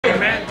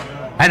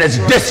And it's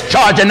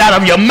discharging out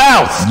of your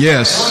mouth.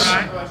 Yes.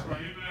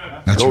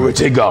 That's Glory right.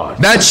 to God.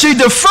 That she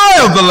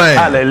defiled the land.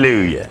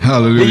 Hallelujah.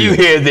 Hallelujah. Do you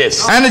hear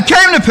this? And it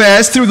came to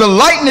pass through the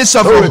likeness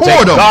of Glory a to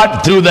whoredom.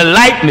 God, through the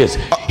likeness.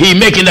 He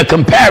making a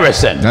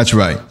comparison. That's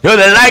right. Through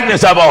the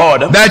likeness of a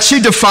whoredom. That she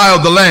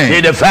defiled the land.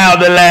 He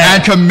defiled the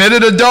land. And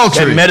committed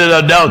adultery. Committed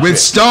adultery. With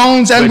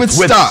stones and with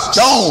stocks.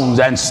 Stones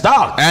and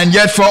stocks. And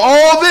yet for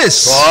all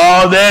this.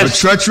 The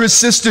treacherous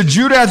sister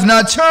Judah hath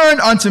not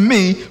turned unto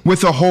me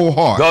with a whole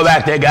heart. Go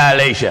back to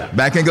Galatia.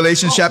 Back in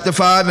Galatians chapter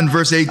 5 and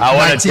verse 8. I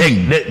want to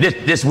take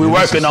this. We're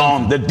working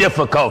on the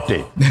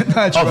difficulty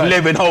of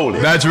living holy.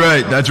 That's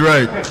right. That's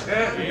right.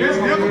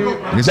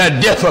 It's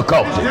a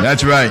difficulty.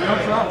 That's right.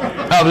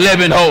 Of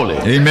living holy.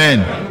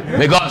 Amen.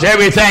 Because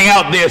everything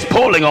out there is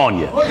pulling on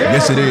you.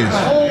 Yes, it is.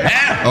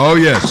 Yeah. Oh,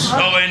 yes. So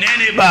when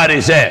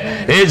anybody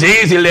said it's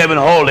easy living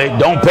holy,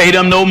 don't pay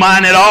them no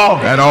mind at all.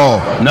 At all.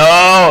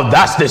 No,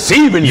 that's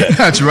deceiving you.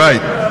 That's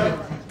right.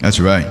 That's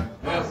right.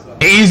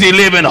 Easy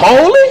living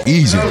holy?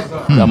 Easy.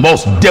 The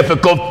most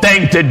difficult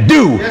thing to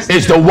do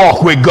is to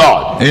walk with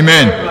God.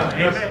 Amen.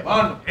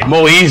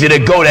 More easy to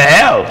go to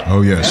hell.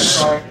 Oh,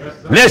 yes.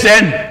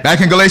 Listen.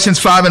 Back in Galatians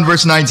 5 and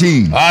verse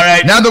 19. All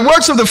right. Now the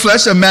works of the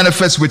flesh are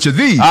manifest, which are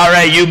these. All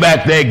right, you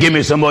back there, give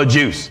me some more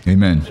juice.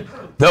 Amen.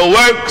 The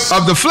works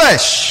of the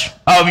flesh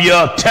of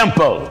your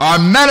temple are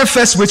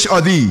manifest, which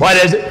are these. What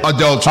is it?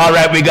 Adultery. All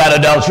right, we got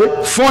adultery.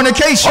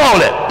 Fornication.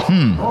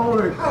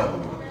 Hold it.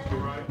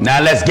 Now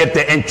let's get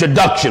the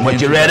introduction, what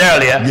you read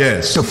earlier.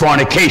 Yes. To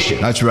fornication.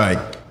 That's right.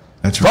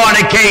 That's right.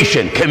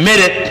 Fornication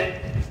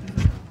committed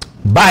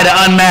by the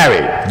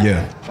unmarried.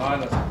 Yeah.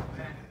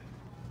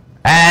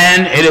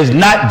 And it is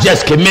not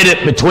just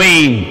committed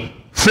between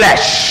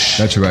flesh.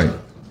 That's right.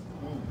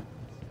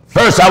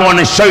 First, I want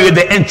to show you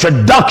the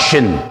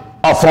introduction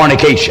of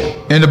fornication.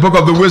 In the book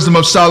of the Wisdom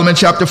of Solomon,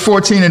 chapter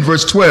 14 and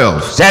verse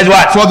 12. Says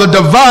what? For the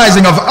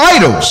devising of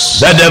idols.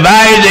 The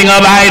devising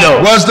of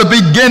idols. Was the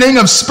beginning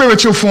of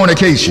spiritual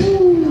fornication.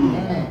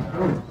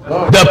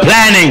 The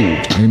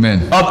planning.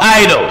 Amen. Of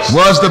idols.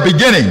 Was the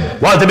beginning.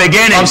 Was the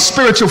beginning. Of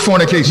spiritual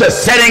fornication. The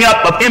setting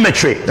up of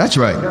imagery. That's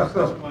right.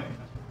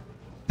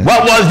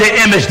 What was the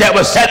image that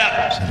was set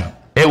up?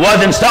 It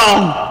wasn't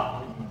stone.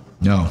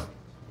 No.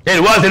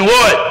 It wasn't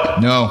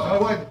wood.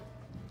 No.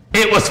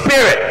 It was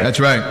spirit.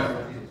 That's right.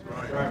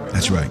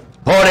 That's right.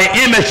 Or the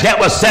image that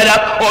was set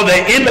up, or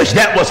the image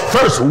that was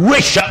first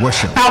worship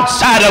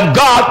outside of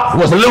God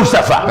was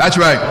Lucifer. That's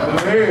right.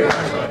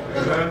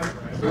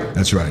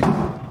 That's right.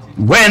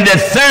 When the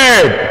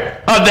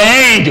third of the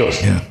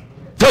angels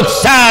took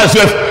sides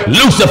with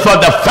Lucifer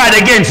to fight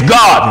against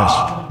God,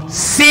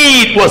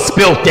 seed was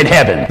spilt in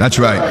heaven. That's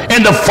right.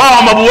 In the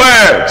form of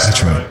words.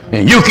 That's right.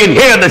 And you can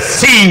hear the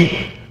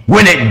seed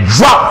when it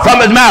dropped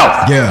from his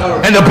mouth.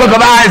 Yeah. In the book of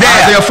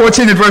Isaiah. Isaiah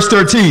 14 and verse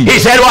 13. He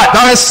said what?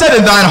 Thou hast said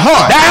in thine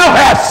heart. Thou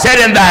hast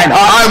said in thine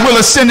heart. I will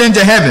ascend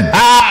into heaven.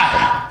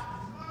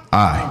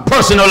 I.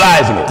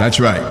 Personalizing it. That's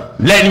right.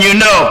 Letting you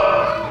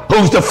know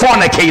who's the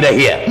fornicator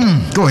here.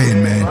 Go ahead,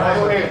 man.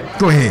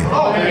 Go ahead.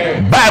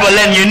 Bible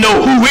letting you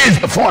know who is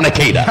the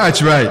fornicator.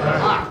 That's right.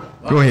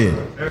 Go ahead.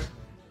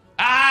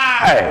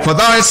 For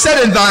thou hast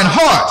said in thine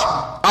heart,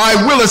 I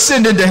will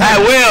ascend into heaven.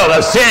 I will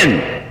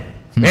ascend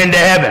into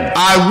heaven.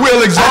 I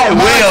will exalt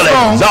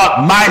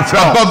my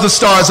throne above the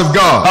stars of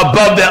God.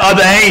 Above the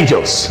other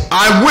angels.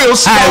 I will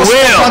sit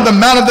upon the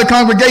mount of the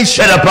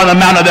congregation. Sit upon the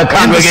mount of the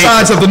congregation.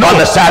 On the sides of the north. On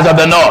the sides of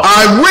the north.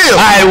 I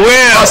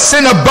will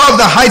ascend above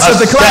the heights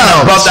of the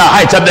clouds. Above the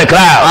heights of the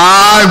clouds.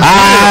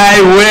 I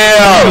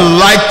will.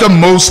 Like the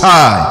Most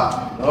High.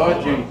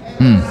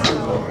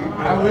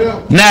 I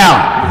will.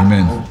 Now.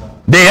 Amen.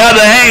 The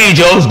other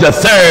angels, the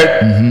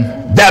third,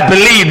 that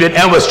believed it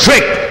and was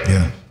tricked.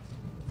 Yeah.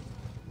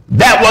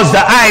 That was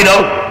the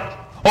idol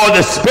or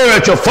the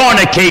spiritual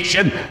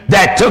fornication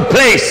that took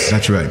place.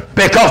 That's right.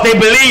 Because they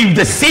believed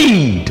the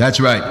seed. That's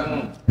right.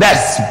 That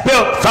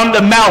spilt from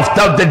the mouth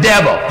of the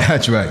devil.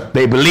 That's right.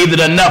 They believed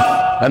it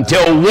enough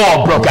until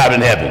war broke out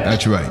in heaven.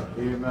 That's right.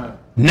 Amen.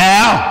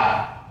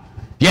 Now,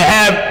 you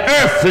have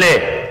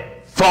earthly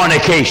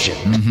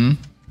fornication.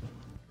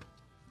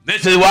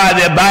 This is why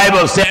the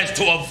Bible says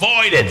to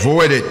avoid it.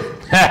 Avoid it.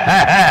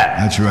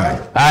 That's right.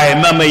 I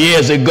remember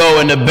years ago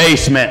in the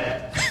basement.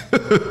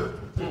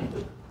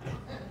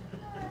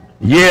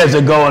 Years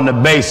ago in the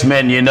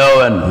basement, you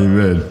know,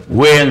 and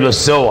Williams was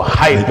so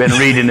hype in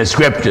reading the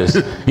scriptures.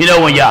 You know,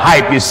 when you're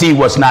hype, you see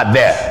what's not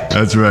there.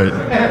 That's right.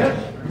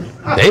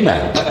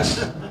 Amen.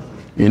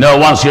 You know,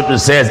 one scripture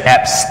says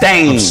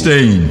abstain.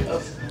 Abstain.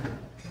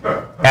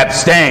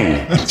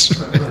 Abstain. That's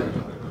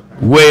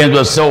right. Williams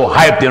was so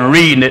hyped in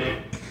reading it.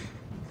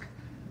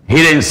 He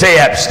didn't say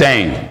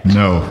abstain.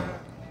 No.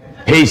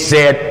 He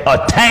said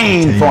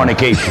attain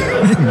fornication.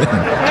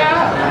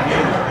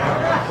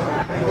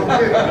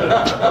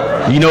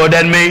 You know what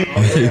that means?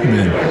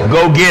 Amen.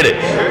 Go get it.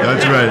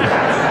 That's right.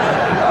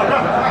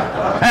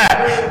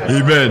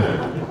 Amen.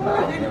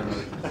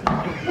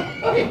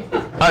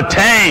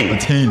 Attain.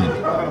 Attain it.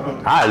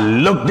 I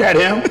looked at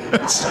him.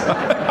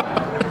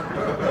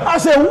 I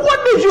said,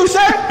 what did you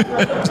say?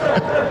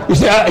 He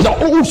said,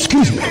 oh,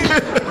 excuse me.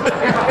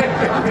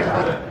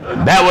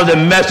 That was a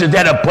message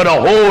that had put a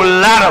whole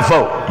lot of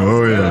folk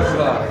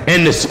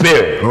in the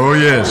spirit. Oh,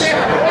 yes.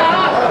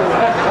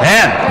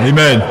 Yeah.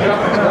 Amen.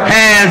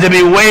 Hands to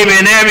be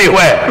waving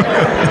everywhere.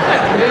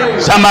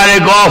 Somebody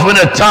go off in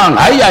a tongue.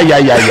 Ay, ay,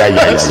 ay, ay, ay,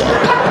 ay,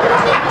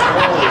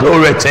 ay.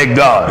 Glory to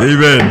God.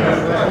 Amen.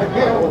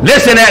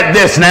 Listen at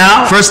this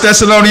now. 1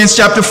 Thessalonians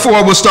chapter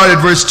 4, we'll start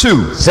at verse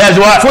 2. Says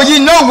what? For ye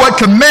know what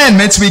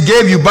commandments we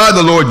gave you by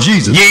the Lord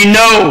Jesus. Ye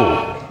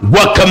know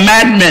what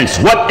commandments,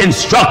 what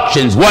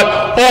instructions, what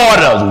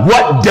orders,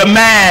 what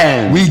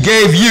demands we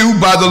gave you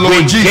by the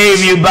Lord Jesus. We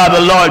gave you by the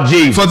Lord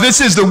Jesus. For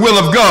this is the will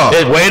of God.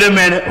 Wait a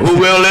minute. Who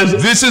will is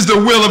it? This is the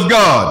will of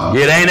God.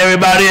 It ain't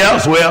everybody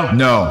else will.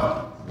 No.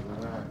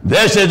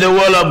 This is the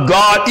will of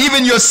God.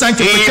 Even your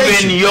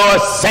sanctification. Even your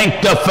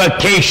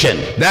sanctification.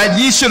 That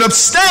ye should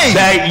abstain.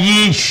 That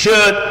ye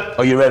should.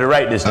 Oh, you read it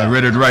right this time? I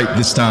read it right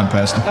this time,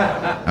 Pastor.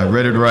 I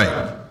read it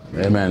right.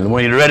 Amen.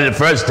 When you read it the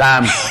first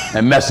time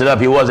and messed it up,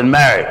 he wasn't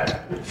married.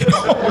 He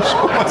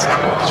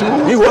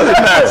wasn't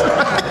married.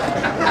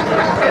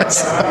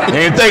 You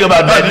didn't think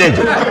about that, did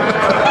you?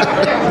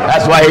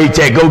 That's why he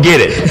said, go get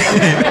it.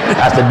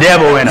 That's the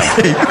devil in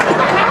him.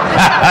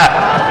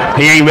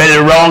 He ain't read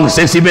it wrong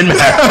since he been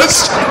married.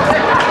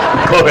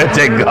 Glory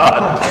to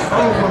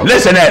God.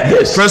 Listen at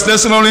this. 1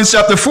 Thessalonians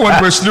chapter 4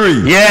 and verse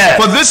 3. Yeah.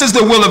 For this is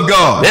the will of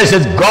God. This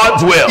is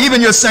God's will. Even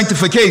your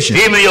sanctification.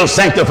 Even your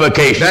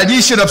sanctification. That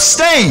ye should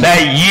abstain.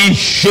 That ye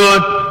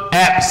should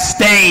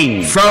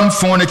abstain. From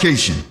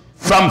fornication.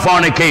 From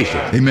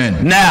fornication.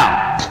 Amen.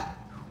 Now,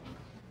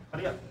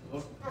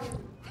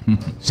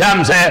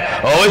 some say,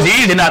 oh, it's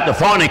easy not to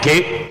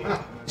fornicate.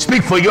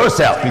 Speak for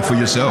yourself. Speak for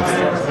yourself.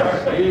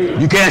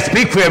 You can't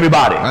speak for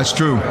everybody. That's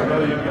true.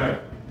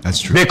 That's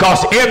true.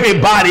 Because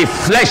everybody's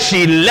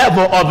fleshy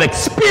level of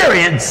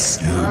experience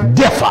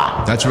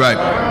differ. That's right.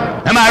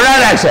 Am I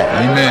right, I said?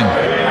 Amen.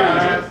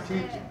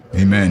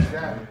 Amen.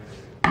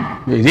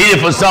 It's easy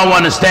for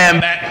someone to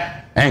stand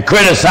back and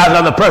criticize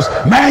another person.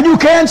 Man, you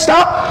can't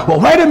stop. Well,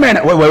 wait a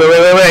minute. Wait.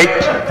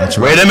 That's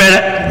right. Wait a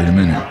minute. Wait a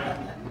minute.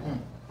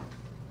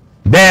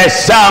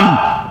 There's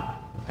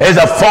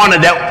a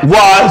fornicator that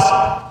was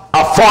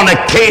a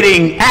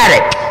fornicating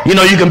addict. You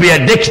know, you can be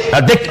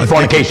addicted to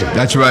fornication.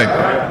 That's right.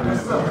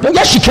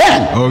 Yes, you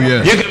can. Oh,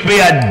 yes. You can be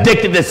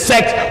addicted to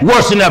sex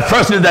worse than a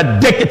person is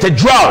addicted to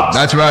drugs.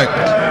 That's right.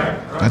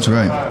 That's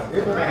right.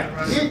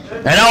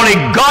 And only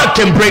God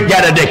can break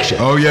that addiction.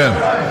 Oh,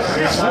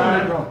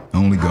 yeah.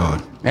 Only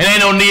God. And ain't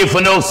no need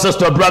for no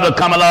sister or brother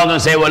come along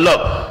and say, well,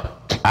 look,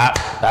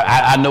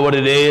 I know what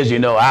it is. You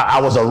know, I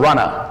was a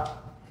runner.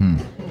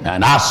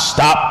 And I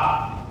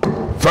stopped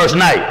first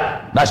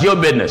night. That's your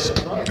business.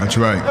 That's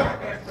right.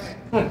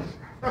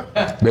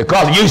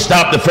 Because you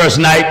stopped the first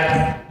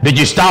night, did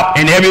you stop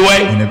in every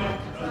way?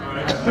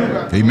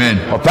 Amen.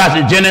 Well,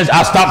 Pastor Jennings,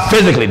 I stopped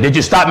physically. Did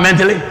you stop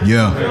mentally?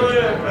 Yeah.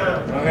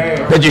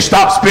 Did you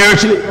stop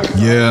spiritually?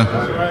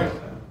 Yeah.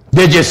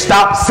 Did you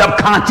stop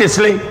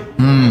subconsciously?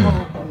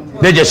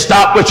 Did you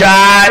stop with your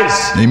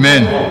eyes?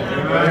 Amen.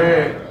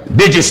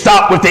 Did you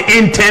stop with the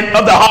intent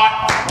of the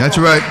heart? That's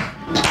right.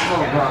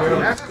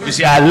 You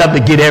see, I love to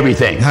get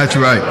everything. That's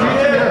right.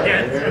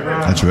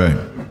 That's right.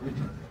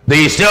 Do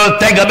you still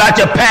think about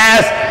your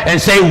past and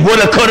say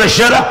woulda, coulda,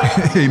 shoulda?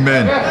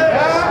 Amen.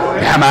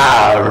 Am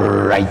I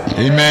right?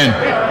 Amen.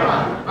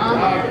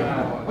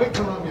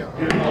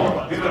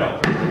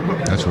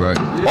 That's right.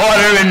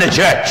 Order in the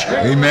church.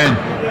 Amen.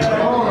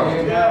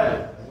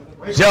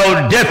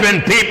 So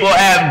different people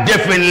have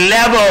different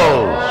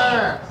levels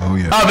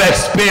of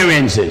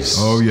experiences.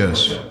 Oh,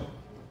 yes.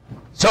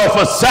 So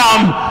for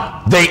some,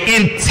 the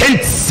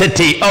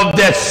intensity of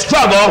their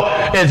struggle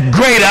is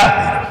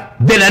greater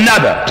than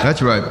another.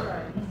 That's right.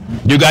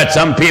 You got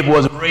some people who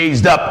was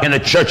raised up in a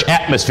church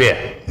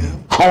atmosphere,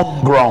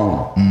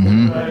 homegrown,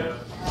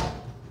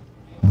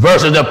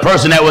 versus a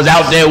person that was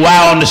out there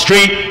wild on the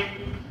street.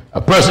 A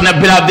person that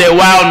been out there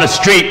wild on the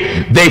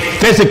street, their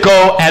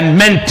physical and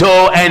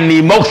mental and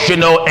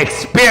emotional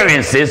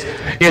experiences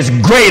is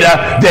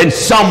greater than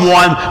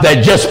someone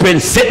that just been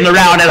sitting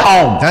around at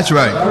home. That's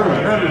right.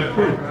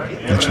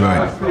 That's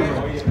right.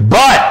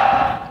 But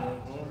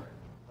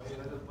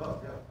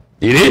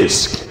it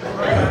is.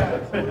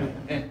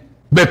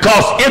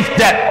 Because if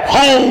that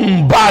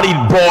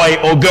home-bodied boy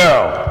or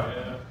girl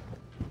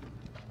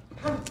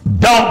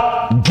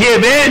don't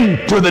give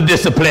in to the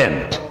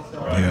discipline,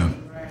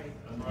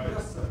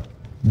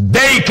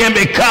 they can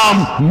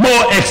become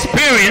more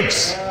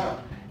experienced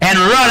and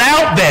run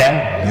out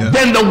there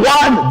than the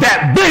one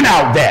that been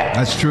out there.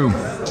 That's true.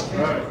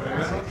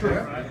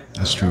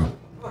 That's true.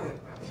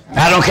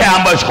 I don't care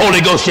how much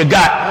Holy Ghost you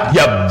got,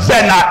 you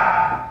better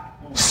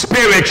not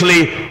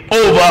spiritually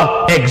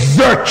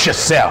over-exert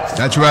yourself.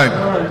 That's right.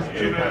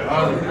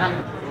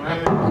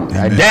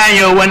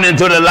 Daniel went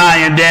into the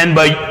lion den,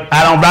 but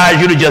I don't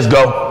advise you to just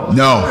go.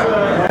 No.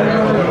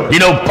 You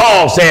know,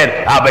 Paul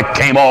said, I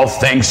became all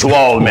things to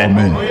all men.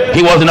 Amen.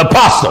 He was an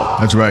apostle.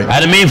 That's right. I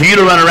didn't mean for you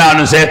to run around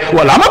and say,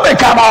 well, I'm going to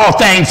become all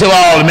things to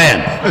all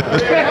men.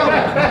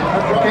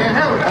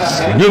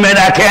 You mean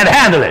I can't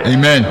handle it.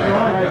 Amen.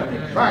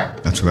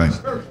 That's right.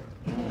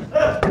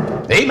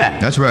 Amen.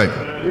 That's right.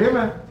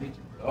 Amen.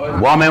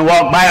 Woman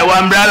walked by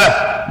one brother.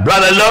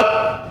 Brother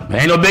looked.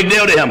 Ain't no big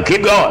deal to him.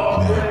 Keep going.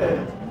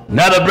 Yeah.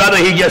 Another brother,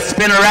 he just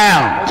spin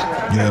around.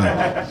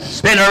 Yeah.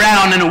 Spin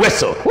around and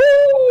whistle.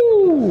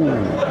 Woo!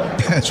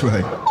 That's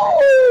right.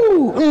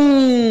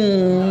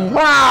 Ooh,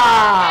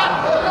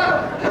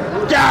 wow!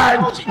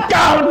 God,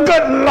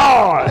 good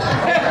Lord!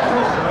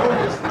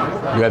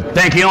 You're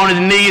thinking on his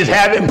knees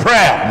having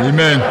prayer.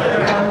 Amen.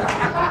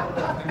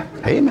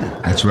 Amen.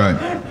 That's right.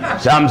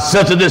 Some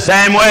sisters the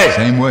same way.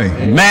 Same way.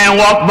 Man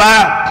walked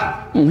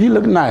by. He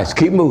look nice.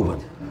 Keep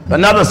moving.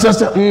 Another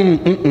sister. Am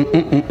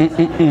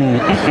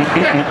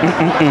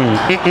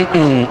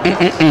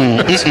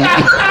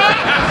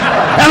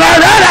I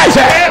right? I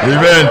said.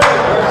 Amen.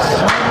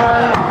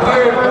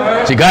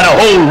 She got a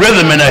whole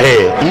rhythm in her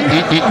head.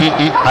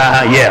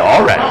 Yeah,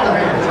 all right.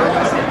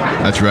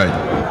 That's right.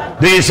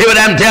 Do you see what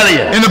I'm telling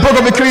you? In the book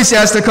of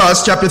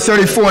Ecclesiasticus, chapter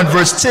 34 and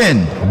verse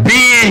 10.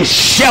 Being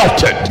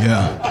sheltered.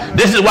 Yeah.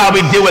 This is why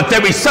we deal with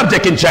every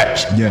subject in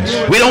church.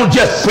 Yes. We don't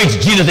just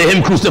preach Jesus and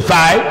him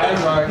crucified.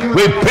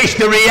 We preach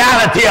the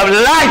reality of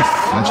life.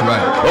 That's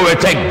right. Or we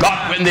take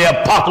God when the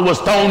apostle was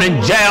thrown in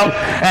jail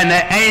and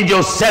the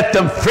angel set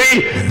them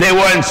free. They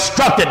were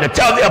instructed to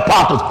tell the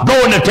apostles,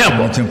 go in the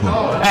temple,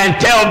 and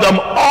tell them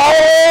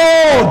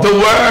all the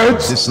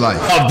words this life.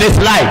 Of this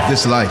life.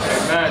 This life.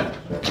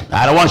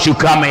 I don't want you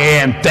coming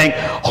here and think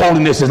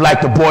holiness is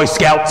like the Boy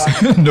Scouts.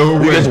 No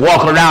way. You just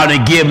walk around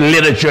and give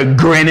literature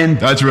grinning.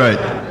 That's right.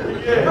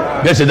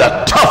 This is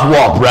a tough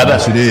walk, brother.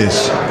 Yes, it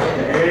is.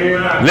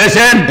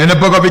 Listen. In the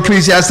book of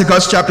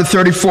Ecclesiasticus, chapter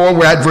 34,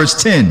 we're at verse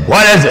 10.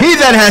 What is it? He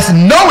that has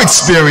no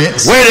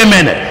experience. Wait a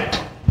minute.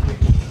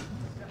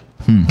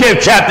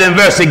 Give chapter and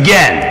verse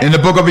again. In the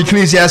book of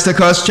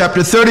Ecclesiasticus,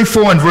 chapter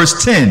 34 and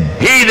verse 10.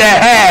 He that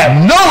hath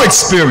no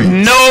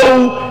experience.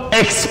 No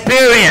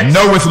experience.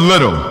 Knoweth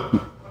little.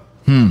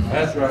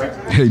 That's right.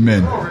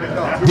 Amen.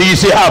 Do you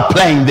see how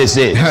plain this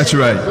is? That's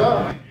right.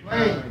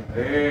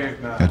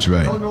 That's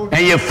right.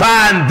 And you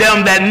find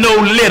them that know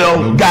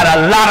little got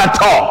a lot of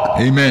talk.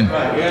 Amen.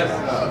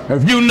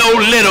 If you know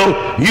little,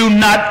 you're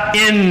not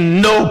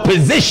in no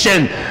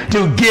position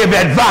to give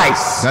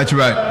advice. That's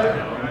right.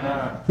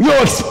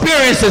 Your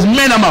experience is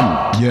minimum.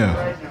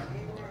 Yeah.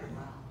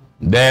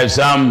 There's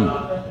some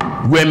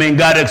women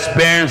got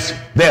experience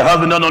their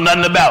husband don't know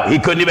nothing about. He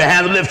couldn't even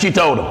handle it if she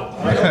told him.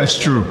 That's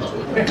true.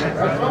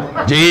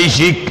 He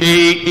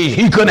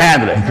couldn't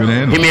handle it.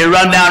 He may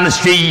run down the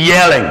street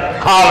yelling,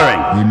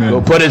 hollering. Amen.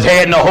 He'll put his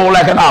head in a hole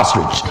like an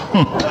ostrich.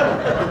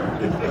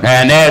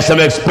 And there's some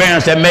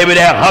experience that maybe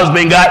that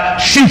husband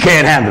got, she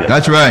can't handle it.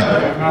 That's right.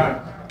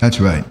 That's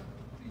right.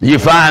 You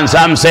find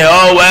some say,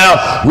 oh, well,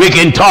 we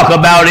can talk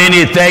about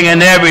anything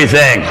and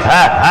everything.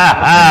 Ha, ha,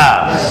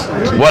 ha.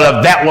 Well,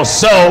 if that was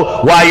so,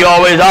 why you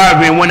always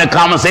arguing when the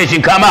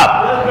conversation come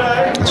up?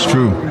 That's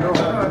true.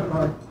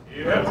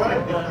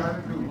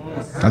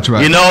 That's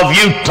right. You know, if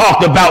you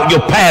talked about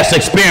your past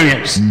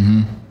experience,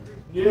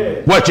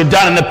 what you've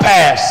done in the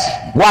past,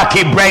 why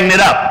keep bringing it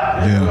up?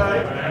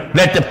 Yeah.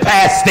 Let the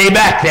past stay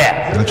back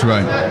there. That's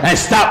right. And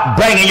stop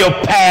bringing your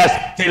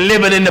past to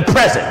live it in the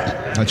present.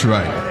 That's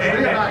right.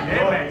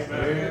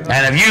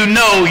 And if you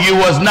know you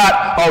was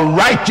not a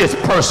righteous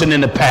person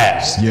in the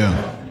past,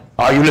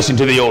 are you listening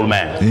to the old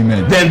man?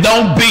 Amen. Then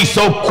don't be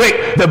so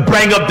quick to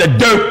bring up the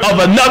dirt of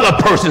another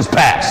person's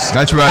past.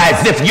 That's right.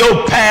 As if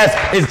your past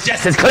is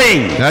just as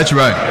clean. That's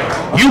right.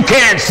 You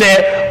can't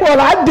say,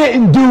 well, I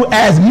didn't do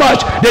as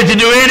much. Did you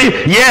do any?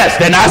 Yes,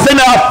 then that's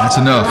enough. That's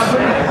enough.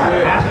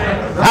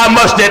 How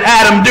much did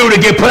Adam do to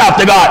get put out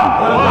the garden?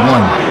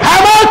 One.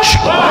 How much?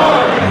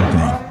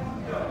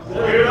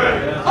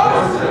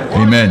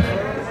 Amen.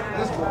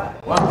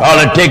 All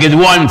it takes is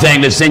one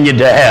thing to send you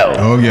to hell.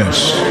 Oh,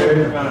 yes.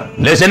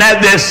 Listen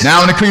at this.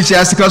 Now in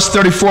Ecclesiasticus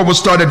 34, we'll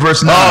start at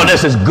verse 9. Oh,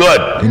 this is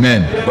good.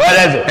 Amen. What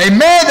is it? A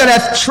man that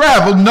hath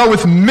traveled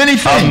knoweth many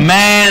things. A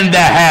man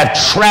that hath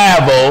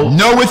traveled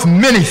knoweth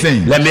many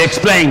things. Let me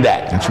explain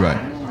that. That's right.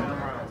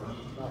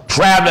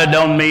 Traveler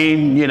don't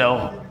mean, you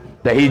know,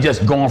 that he's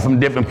just going from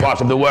different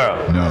parts of the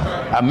world. No.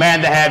 A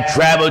man that have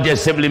traveled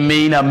just simply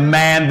mean a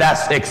man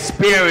that's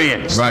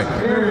experienced. Right.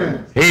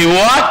 He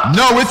what?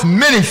 Knoweth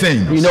many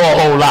things. You know a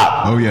whole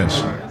lot. Oh,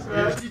 yes.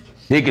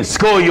 He can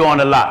school you on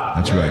a lot.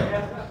 That's right.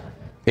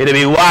 It'll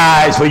be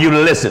wise for you to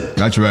listen.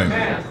 That's right.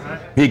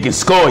 He can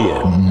score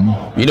you.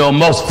 You know,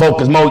 most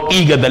folk is more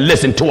eager to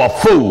listen to a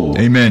fool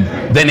Amen.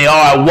 than they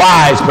are a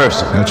wise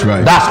person. That's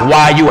right. That's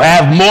why you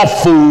have more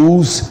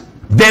fools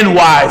than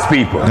wise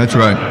people. That's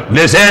right.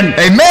 Listen.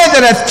 A man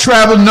that hath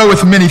traveled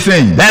knoweth many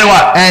things. Then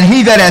what? And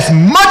he that hath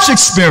much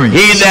experience.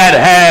 He that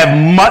have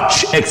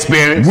much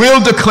experience will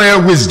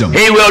declare wisdom.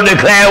 He will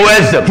declare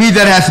wisdom. He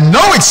that hath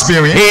no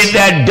experience. He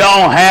that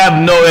don't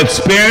have no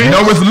experience.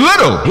 Knoweth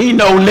little. He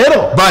know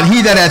little. But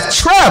he that hath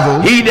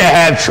traveled. He that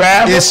have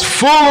traveled. Is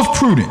full of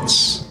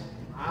prudence.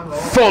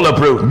 Full of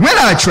prudence. When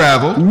I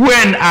traveled.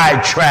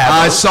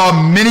 I saw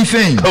many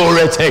things.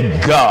 Glory to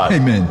God.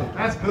 Amen.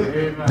 That's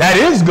good. That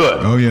is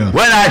good. Oh yeah.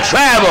 When I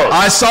traveled.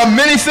 I saw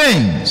many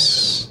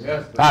things.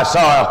 I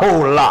saw a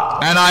whole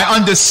lot. And I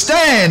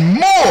understand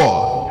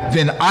more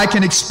than I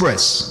can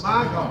express.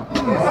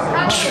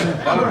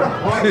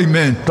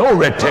 Amen.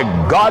 Glory to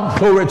God.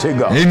 Glory to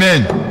God.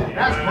 Amen.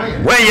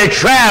 When you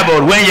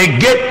traveled, when you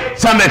get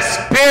some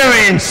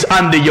experience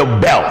under your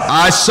belt.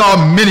 I saw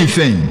many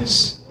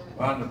things.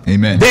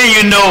 Amen. Then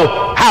you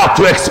know how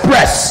to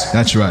express.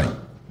 That's right.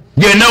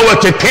 You know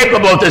what you're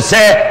capable to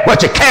say,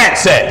 what you can't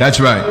say. That's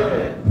right.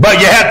 But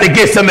you have to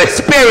get some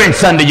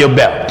experience under your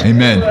belt.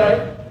 Amen.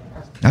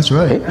 That's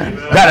right.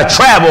 Got to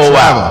travel a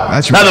while.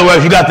 That's right. In other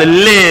words, you got to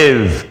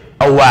live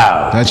a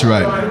while. That's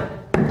right.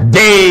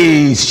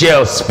 Days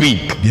shall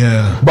speak.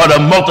 Yeah. But a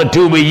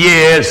multitude of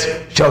years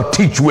shall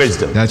teach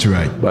wisdom. That's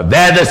right. But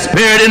there's the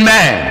spirit in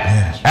man. Yes.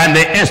 And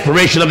the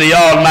inspiration of the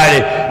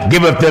Almighty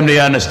giveth them the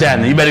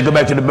understanding. You better go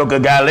back to the book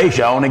of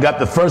Galatia. I only got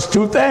the first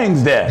two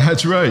things there.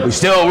 That's right. We're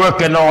still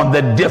working on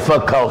the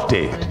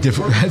difficulty.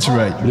 That's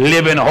right.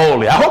 Living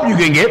holy. I hope you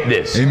can get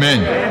this.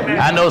 Amen.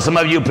 I know some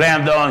of you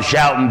planned on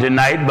shouting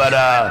tonight, but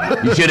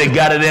you should have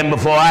got it in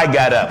before I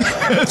got up.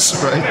 That's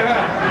right.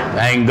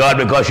 Thank God,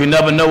 because you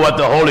never know what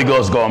the Holy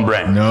Ghost is going to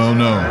bring. No.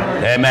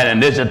 Amen. And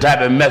this is the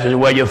type of message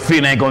where your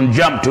feet ain't going to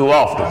jump too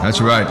often.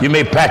 That's right. You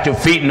may pat your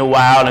feet in a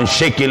while and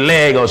shake your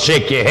leg or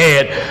shake your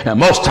head, and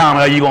most time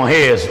all you're going to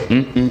hear is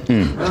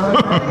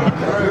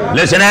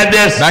Listen at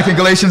this. Back in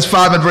Galatians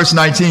 5 and verse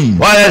 19.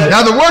 What is it?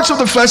 Now the works of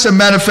the flesh are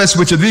manifest,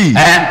 which are these: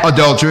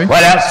 adultery,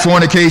 what else?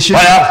 Fornication,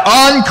 what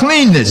else?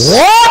 Uncleanness.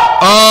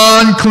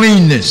 What?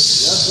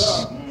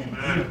 Uncleanness.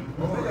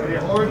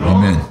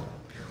 Amen.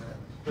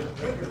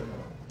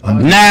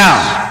 Now,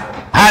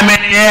 how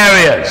many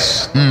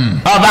areas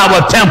of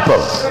our temple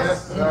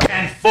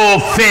can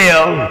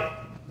fulfill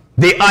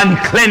the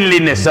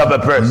uncleanliness of a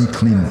person?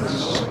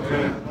 Uncleanness.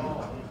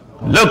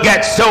 Look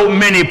at so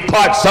many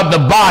parts of the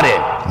body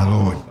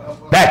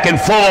that can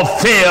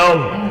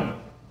fulfill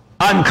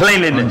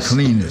uncleanliness.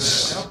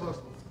 Uncleanness.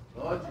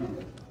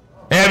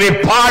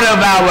 Every part of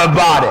our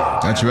body.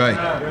 That's right.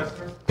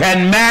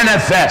 Can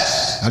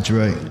manifest. That's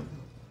right.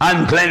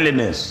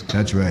 Uncleanliness.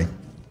 That's right.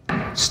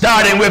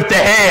 Starting with the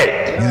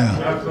head.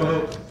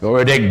 Yeah.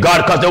 Glory to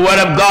God, because the word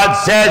of God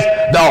says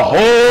the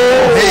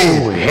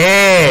whole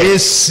head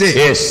is sick.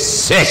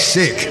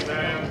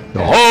 The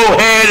whole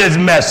head is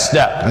messed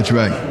up. That's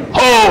right.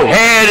 Whole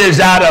head is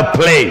out of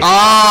place.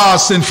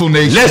 Sinful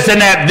nation.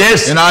 Listen at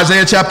this. In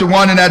Isaiah chapter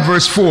 1 and at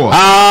verse 4.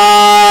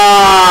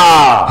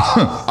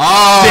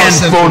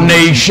 Sinful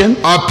nation.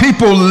 A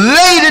people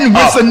laden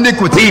with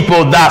iniquity.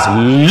 People that's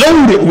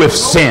loaded with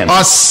sin.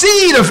 A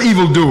seed of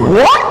evildoers.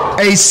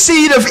 What? A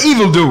seed of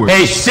evildoers.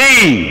 A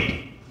seed.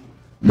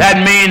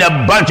 That means a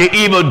bunch of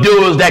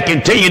evildoers that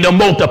continue to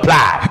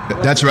multiply.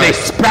 That's right. They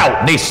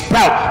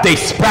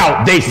sprout.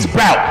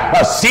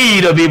 A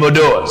seed of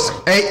evildoers.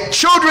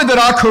 Children that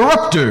are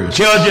corrupters.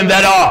 Children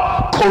that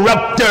are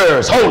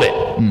corrupters. Hold it.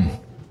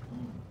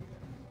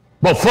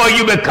 Before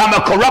you become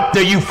a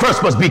corrupter, you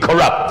first must be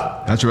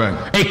corrupt. That's right.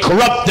 A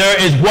corrupter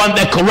is one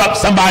that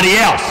corrupts somebody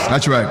else.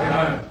 That's right.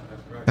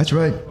 That's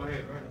right.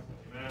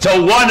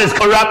 So one is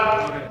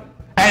corrupt,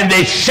 and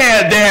they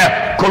share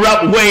their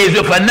corrupt ways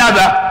with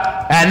another,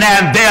 and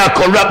then they are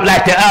corrupt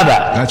like the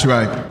other. That's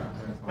right.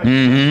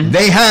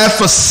 They have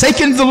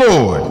forsaken the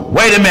Lord.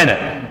 Wait a minute.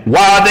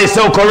 Why are they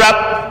so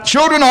corrupt?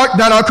 Children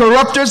that are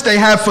corrupters, they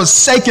have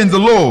forsaken the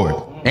Lord.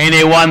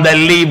 Anyone that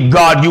leave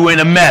God, you in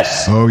a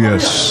mess. Oh,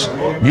 yes.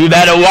 You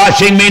that are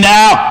watching me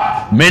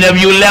now, many of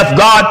you left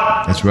God.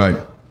 That's right.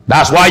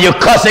 That's why you're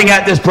cussing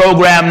at this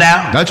program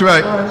now. That's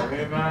right.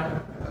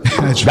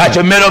 That's got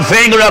your middle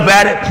finger up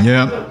at it.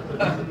 Yeah.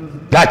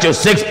 Got your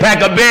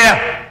 6-pack of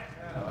beer.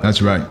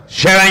 That's right.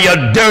 Sharing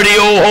your dirty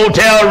old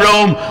hotel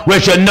room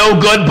with your no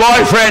good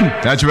boyfriend.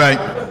 That's right.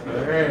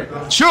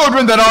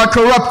 Children that are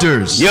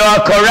corrupters. You're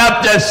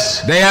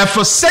corrupters. They have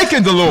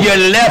forsaken the Lord. You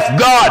left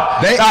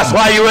God. That's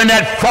why you're in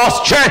that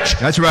false church.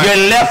 That's right. You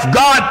left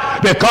God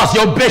because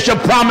your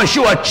bishop promised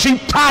you a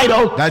cheap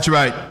title. That's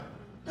right.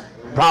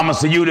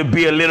 Promising you to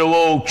be a little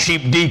old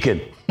cheap deacon.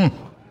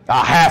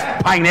 A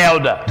half pint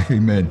elder.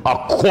 Amen. A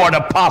quart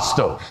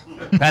apostle.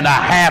 And a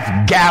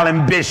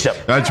half-gallon bishop.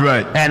 That's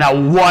right. And a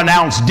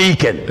 1-ounce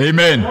deacon.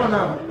 Amen.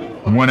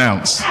 1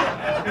 ounce.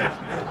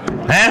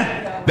 Huh?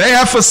 They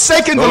have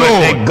forsaken the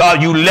Lord. Thank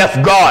God you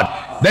left God.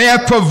 They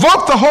have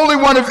provoked the Holy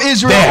One of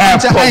Israel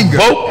into anger.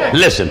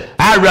 Listen,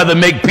 I'd rather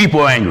make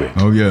people angry.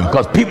 Oh, yeah.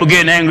 Because people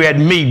getting angry at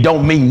me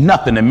don't mean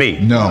nothing to me.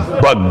 No.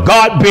 But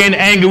God being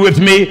angry with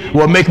me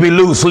will make me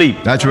lose sleep.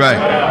 That's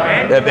right.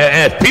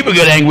 If people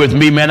get angry with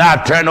me, man, I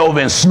turn over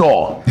and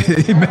snore.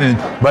 Amen.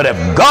 But if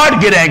God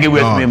get angry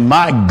with me,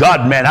 my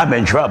God, man, I'm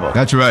in trouble.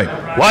 That's right.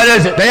 What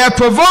is it? They have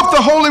provoked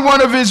the Holy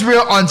One of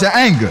Israel unto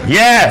anger.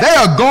 Yeah. They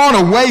are gone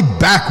away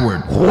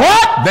backward.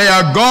 What? They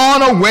are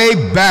gone away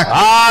backward.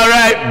 All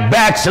right,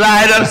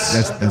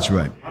 backsliders. That's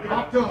right.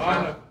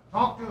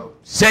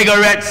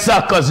 Cigarette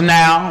suckers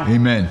now.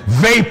 Amen.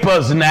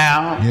 Vapors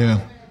now. Yeah.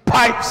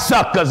 Pipe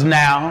suckers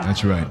now.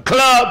 That's right.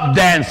 Club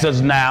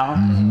dancers now.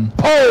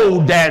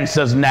 Pole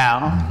dancers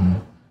now.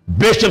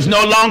 Bishops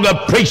no longer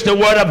preach the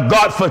word of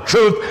God for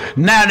truth.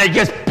 Now they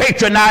just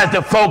patronize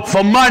the folk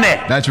for money.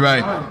 That's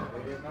right.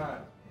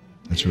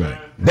 That's right.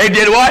 They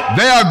did what?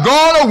 They are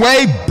gone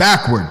away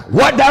backward.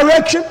 What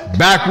direction?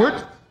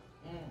 Backward.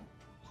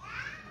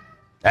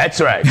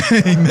 That's right.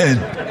 Amen.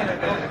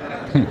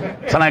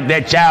 Sound like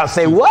that child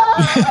say, what?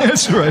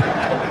 That's right.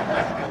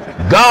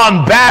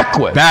 Gone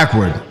backward.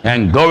 Backward.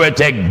 And glory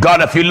to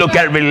God, if you look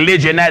at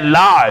religion at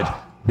large,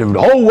 the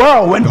whole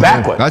world went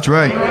backward. That's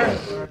right.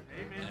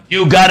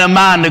 You got a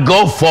mind to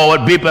go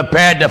forward, be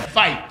prepared to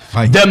fight.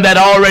 Them that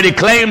already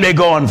claim they're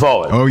going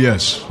forward. Oh,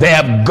 yes. They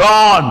have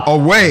gone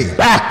away.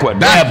 Backward.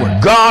 They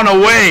have gone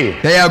away.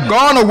 They have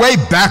gone away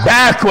backward.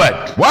 Backward.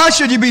 Why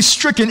should you be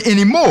stricken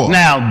anymore?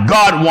 Now,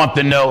 God wants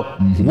to know,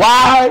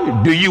 why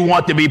do you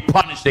want to be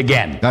punished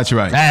again? That's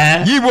right.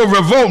 Ye will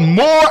revolt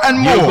more and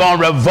more. You're going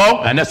to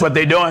revolt, and that's what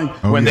they're doing.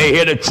 When they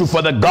hear the truth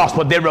of the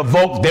gospel, they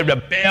revolt, they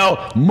rebel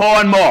more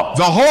and more.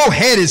 The whole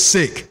head is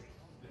sick.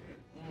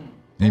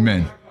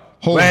 Amen.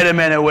 Wait a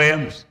minute,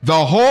 Williams.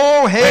 The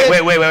whole head.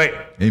 Wait.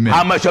 Amen.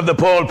 How much of the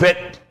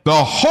pulpit? The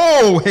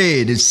whole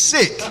head is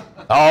sick.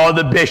 All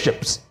the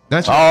bishops.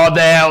 That's right. All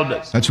the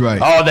elders. That's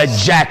right. All the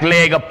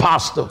jackleg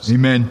apostles.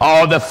 Amen.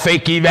 All the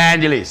fake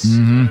evangelists.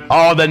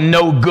 All the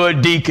no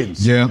good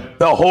deacons. Yeah.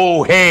 The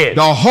whole head.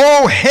 The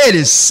whole head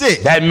is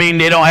sick. That means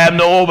they don't have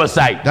no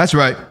oversight. That's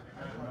right.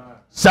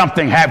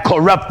 Something have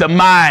corrupt the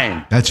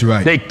mind. That's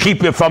right. They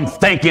keep you from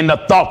thinking the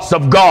thoughts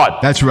of God.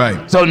 That's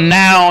right. So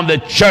now the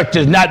church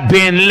is not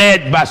being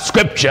led by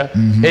scripture.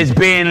 It's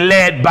being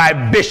led by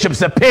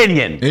bishop's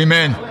opinion.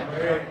 Amen.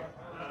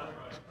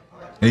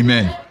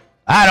 Amen.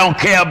 I don't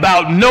care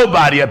about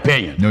nobody's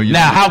opinion. No, you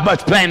now, don't. how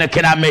much plainer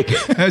can I make it?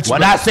 That's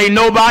when right. I say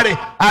nobody,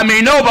 I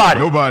mean nobody.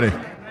 Nobody.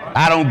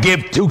 I don't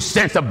give 2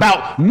 cents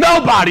about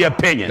nobody's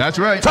opinion. That's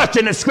right.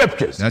 Touching the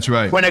scriptures. That's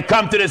right. When it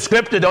comes to the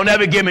scripture, don't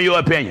ever give me your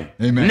opinion.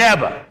 Amen.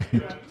 Never.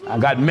 I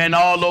got men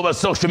all over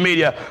social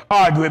media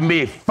arguing with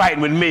me,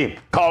 fighting with me,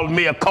 calling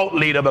me a cult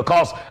leader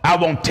because I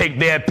won't take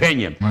their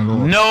opinion.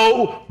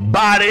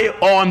 Nobody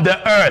on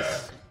the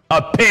earth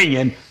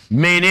opinion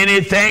mean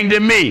anything to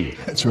me.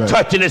 That's right.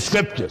 Touching the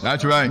scriptures.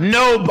 That's right.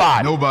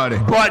 Nobody. Nobody.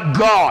 But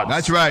God.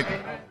 That's right.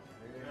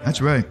 That's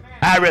right.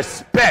 I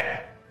respect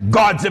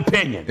God's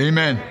opinion.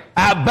 Amen.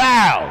 I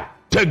bow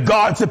to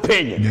God's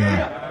opinion.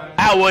 Yeah.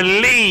 I will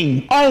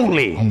lean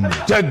only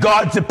to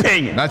God's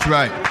opinion. That's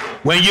right.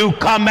 When you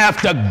come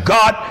after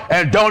God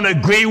and don't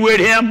agree with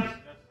him,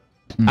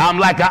 I'm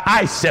like an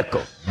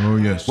icicle. Oh,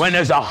 yes. When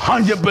there's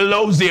 100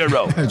 below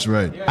zero. That's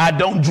right. I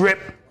don't drip.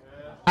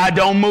 I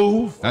don't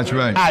move. That's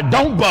right. I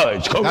don't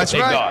budge. That's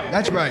right. God.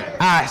 That's right.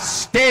 I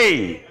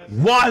stay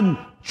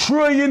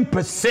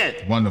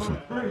 1,000,000,000,000% Wonderful.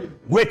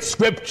 with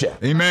scripture.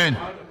 Amen.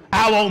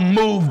 I won't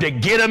move to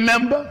get a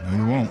member. No,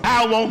 you won't.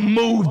 I won't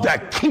move to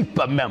keep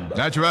a member.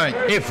 That's right.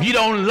 If you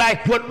don't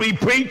like what we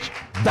preach,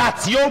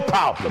 that's your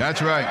problem.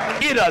 That's right.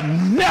 It'll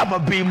never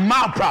be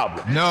my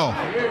problem. No,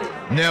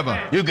 never.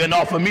 You can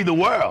offer me the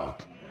world.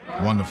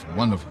 Wonderful,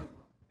 wonderful.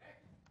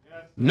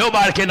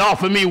 Nobody can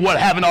offer me what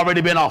haven't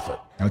already been offered.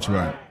 That's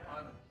right.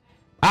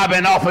 I've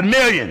been offered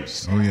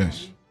millions. Oh,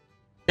 yes.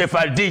 If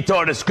I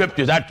detour the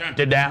scriptures, I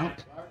turned it down.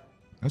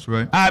 That's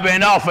right. I've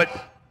been offered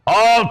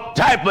all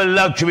type of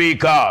luxury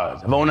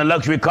cars. If I want a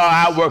luxury car,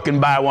 I work and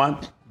buy one.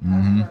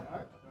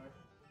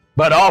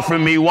 But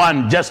offering me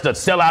one just to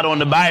sell out on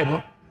the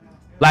Bible,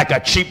 like a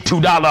cheap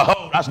 $2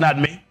 hoe, that's not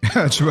me.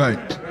 That's right.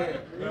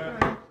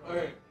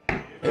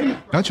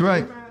 That's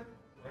right.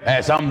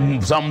 And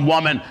some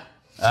woman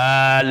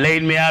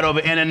laid me out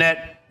over the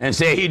internet and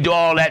said he do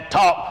all that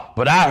talk,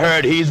 but I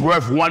heard he's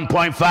worth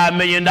 $1.5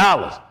 million.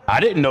 I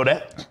didn't know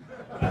that.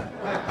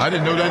 I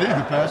didn't know that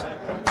either, Pastor.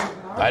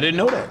 I didn't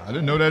know that. I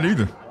didn't know that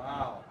either.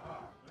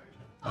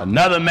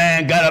 Another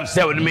man got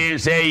upset with me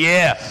and said,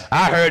 yeah,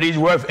 I heard he's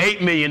worth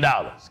 $8 million.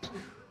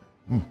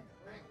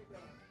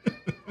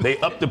 They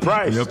upped the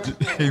price.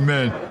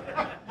 Amen.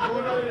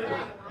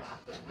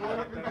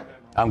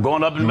 I'm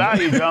going up in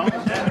value, John.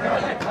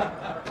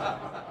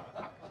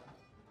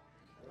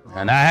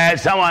 And I had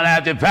someone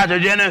after, Pastor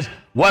Jennings,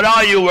 what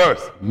are you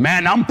worth?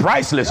 Man, I'm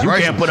priceless. You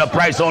can't put a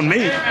price on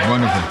me.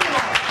 Wonderful.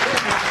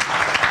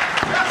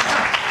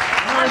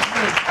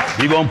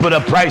 You gonna put a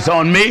price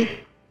on me?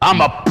 I'm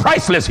a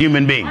priceless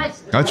human being.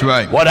 That's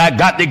right. What I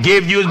got to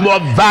give you is more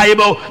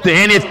valuable than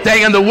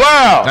anything in the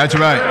world. That's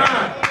right.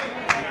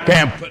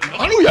 Can't put,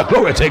 hallelujah,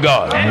 glory to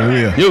God.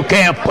 Hallelujah. You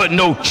can't put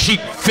no cheap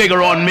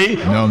figure on me.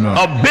 No, no.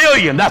 $1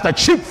 billion, that's a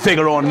cheap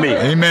figure on me.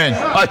 Amen.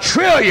 $1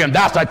 trillion,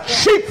 that's a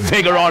cheap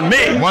figure on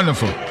me.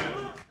 Wonderful.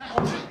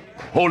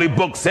 Holy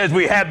book says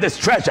we have this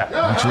treasure.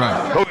 That's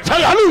right.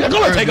 Hallelujah,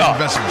 glory to God.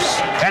 Vessels.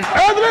 And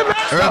earthen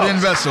vessels. Earthen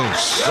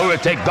vessels. Glory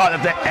to God,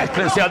 that the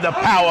excellency of the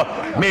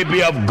power may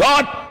be of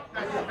God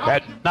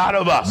and not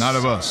of us. Not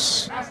of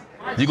us.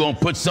 You gonna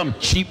put some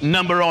cheap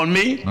number on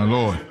me? My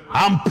Lord.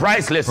 I'm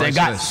priceless and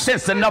got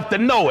sense enough to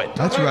know it.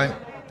 That's right.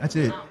 That's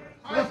it.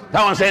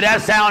 Someone say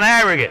that sound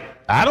arrogant.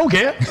 I don't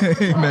care.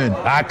 Amen.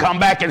 I come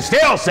back and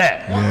still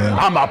say, Yeah.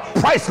 I'm a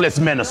priceless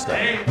minister.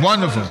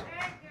 Wonderful.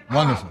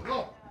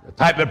 Wonderful. The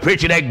type of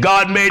preacher that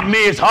God made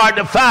me is hard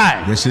to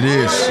find. Yes, it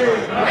is.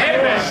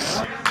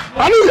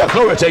 Hallelujah,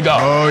 glory to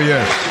God. Oh,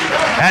 yes.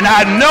 And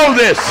I know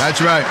this.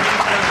 That's right.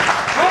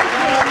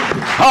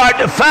 Hard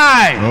to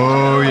find.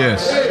 Oh,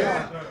 yes.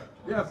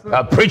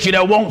 A preacher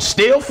that won't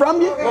steal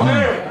from you.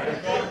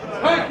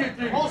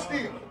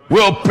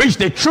 Will preach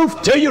the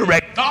truth to you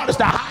regardless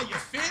of how you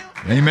feel.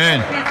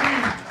 Amen.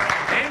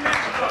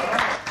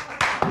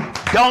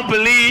 Don't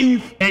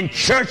believe in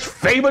church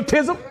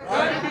favoritism.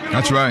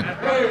 That's right.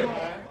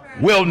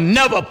 Will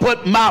never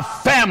put my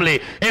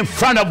family in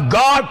front of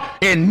God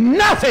in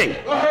nothing.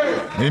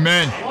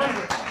 Amen.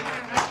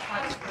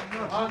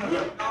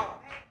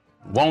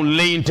 Won't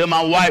lean to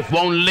my wife,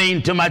 won't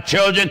lean to my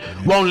children,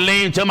 won't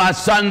lean to my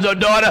sons or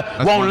daughter,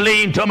 won't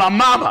lean to my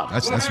mama.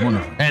 That's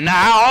wonderful. And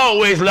I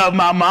always love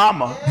my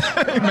mama.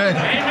 Amen.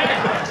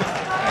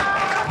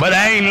 But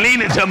I ain't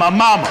leaning to my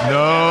mama.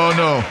 No,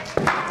 no.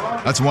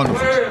 That's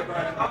wonderful.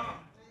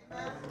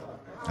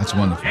 That's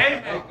wonderful.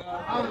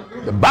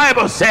 The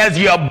Bible says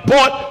you're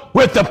bought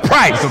with the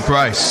price. The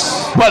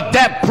price. But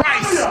that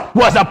price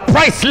was a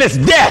priceless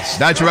death.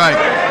 That's right.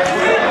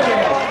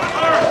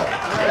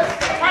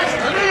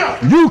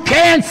 You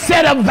can't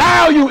set a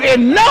value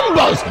in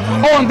numbers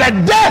on the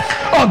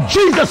death of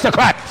Jesus the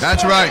Christ.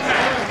 That's right.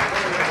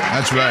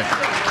 That's right.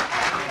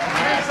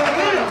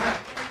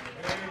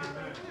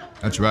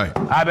 That's right.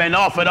 I've been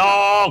offered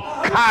all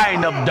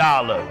kind of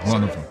dollars.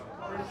 Wonderful.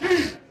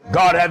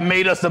 God have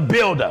made us a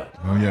builder.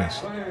 Oh,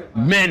 yes.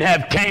 Men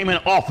have came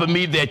and offered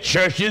me their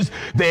churches,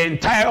 their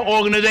entire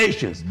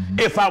organizations.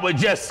 If I would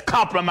just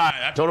compromise,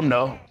 I told them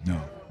no.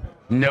 No.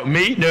 No,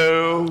 me?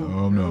 No.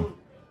 Oh, no.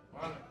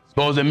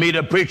 Supposed to meet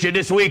a preacher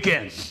this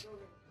weekend.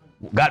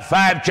 Got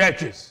 5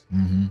 churches.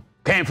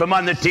 Came from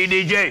under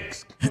T.D.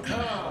 Jakes.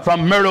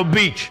 From Myrtle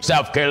Beach,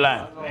 South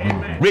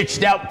Carolina.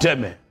 Reached out to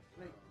me.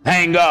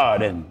 Thank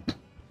God. And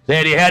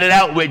said he had it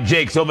out with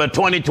Jakes over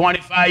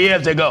 25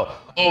 years ago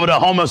over the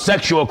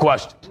homosexual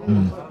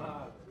question.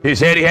 He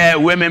said he had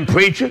women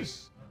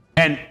preachers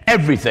and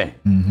everything.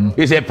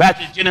 He said,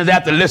 Pastor Jennings,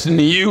 after listening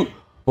to you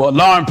for a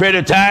long period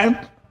of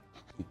time,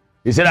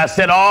 he said, I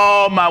set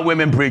all my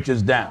women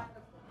preachers down.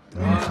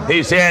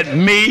 He said,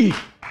 me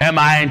and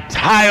my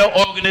entire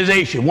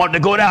organization want to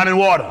go down in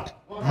water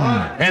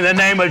in the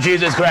name of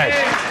Jesus Christ.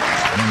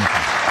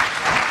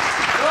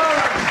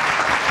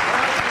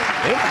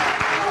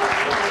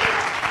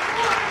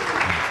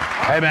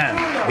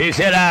 Amen. He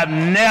said, I've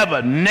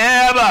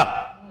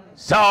never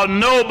saw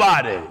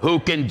nobody who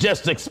can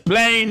just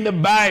explain the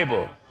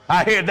Bible.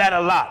 I hear that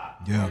a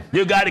lot. Yeah.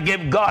 You got to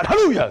give God,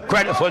 hallelujah,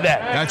 credit for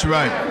that. That's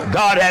right.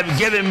 God has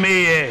given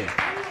me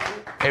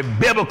a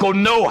biblical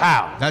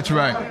know-how. That's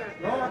right.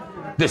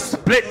 To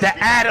split the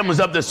atoms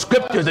of the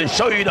scriptures and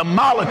show you the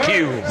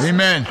molecules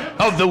Amen.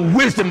 of the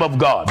wisdom of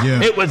God.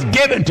 Yeah. It was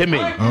given to me.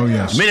 Oh,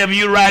 yes. Many of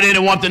you write in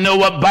and want to know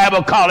what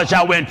Bible college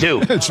I went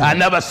to. That's I right.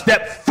 never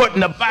stepped foot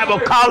in a Bible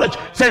college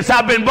since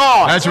I've been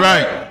born. That's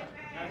right.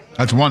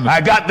 That's wonderful.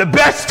 I got the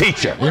best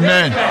teacher.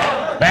 Amen.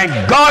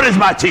 And God is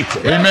my teacher.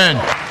 Amen.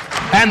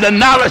 And the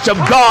knowledge of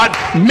God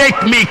make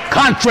me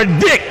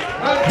contradict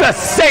the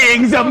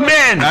sayings of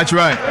men. That's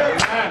right.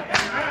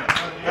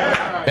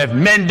 If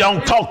men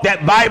don't talk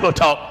that Bible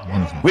talk,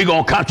 we're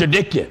going to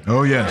contradict you.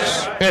 Oh,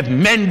 yes. If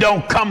men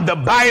don't come the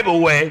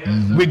Bible way,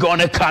 we're going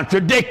to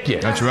contradict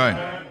you. That's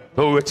right.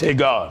 Glory to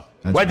God.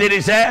 That's What did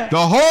he say? The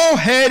whole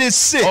head is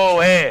sick. Whole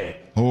head.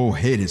 Whole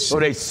head is So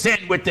sick. they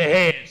sin with the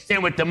head,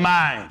 sin with the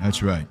mind,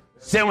 That's right.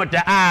 sin with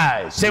the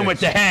eyes, sin with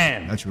the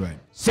hand, That's right.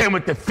 sin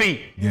with the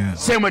feet, Yeah.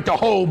 sin with the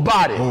whole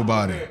body. Whole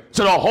body.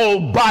 So the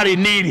whole body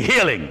need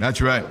healing.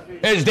 That's right.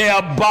 Is there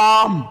a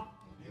balm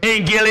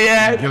in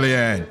Gilead?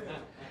 Gilead.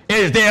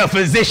 Is there a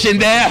physician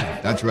there?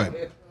 That's right.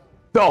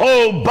 The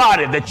whole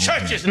body, the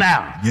churches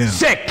now, Yeah.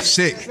 sick.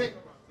 Sick.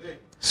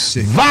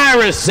 Sick.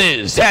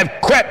 Viruses have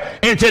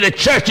crept into the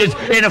churches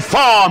in the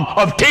form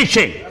of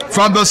teaching.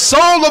 From the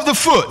sole of the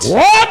foot.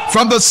 What?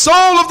 From the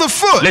sole of the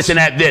foot. Listen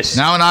at this.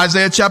 Now in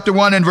Isaiah chapter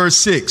 1 and verse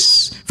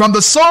 6. From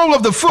the sole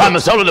of the foot. From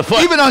the sole of the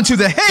foot. Even unto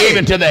the head.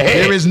 Even to the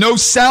head. There is no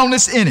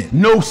soundness in it.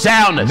 No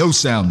soundness. No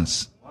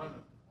soundness.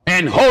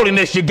 And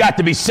holiness, you got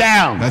to be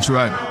sound. That's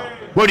right.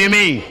 What do you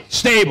mean?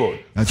 Stable,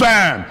 That's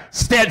firm,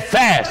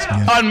 steadfast,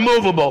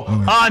 unmovable,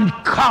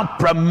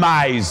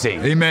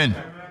 uncompromising. Amen.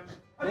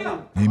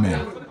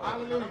 Amen.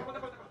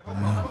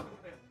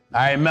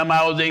 I remember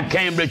I was in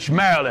Cambridge,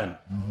 Maryland,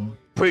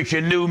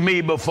 Preacher knew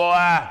me before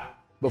I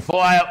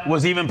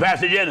was even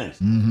Pastor Jennings.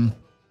 Mm-hmm.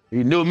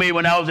 He knew me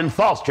when I was in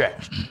false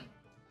church.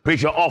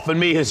 Preacher offered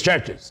me his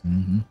churches.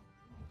 Mm-hmm.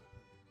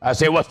 I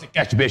said, what's the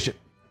catch, Bishop?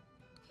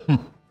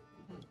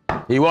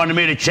 He wanted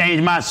me to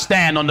change my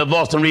stand on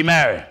divorce and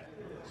remarry.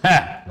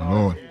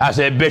 I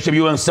said, Bishop,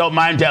 you insult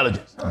my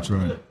intelligence. That's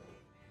right.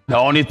 The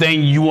only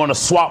thing you want to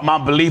swap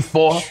my belief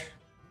for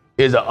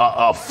is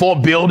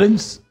 4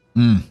 buildings.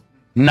 Mm.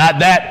 Not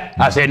that.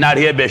 I said, not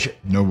here, Bishop.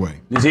 No way.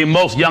 You see,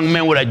 most young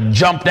men would have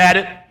jumped at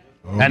it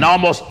and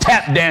almost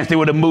tap danced. They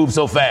would have moved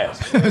so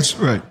fast. That's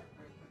right.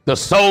 The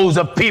souls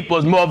of people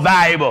is more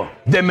valuable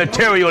than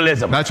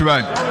materialism. That's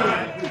right.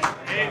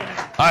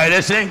 All right,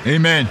 listening?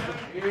 Amen.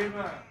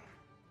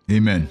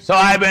 Amen. So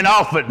I've been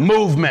offered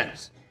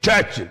movements,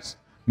 churches,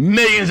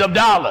 millions of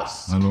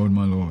dollars. My Lord,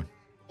 my Lord.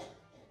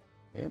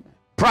 Amen.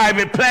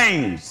 Private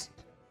planes.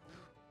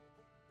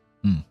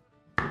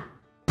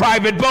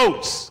 Private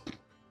boats.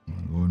 My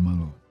Lord, my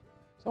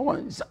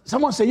Lord.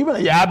 Someone said,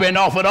 yeah, I've been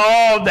offered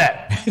all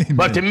that. Amen.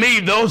 But to me,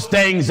 those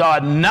things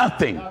are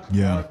nothing.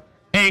 Yeah.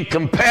 In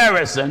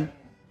comparison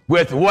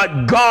with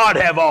what God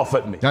have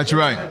offered me. That's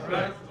right.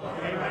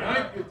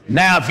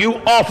 Now, if you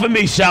offer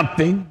me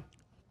something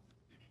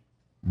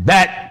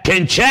that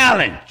can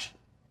challenge,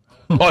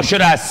 or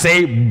should I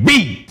say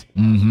beat,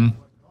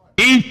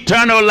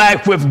 eternal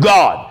life with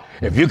God,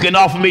 if you can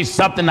offer me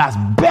something that's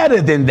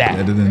better than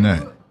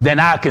that, then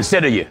I'll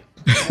consider you.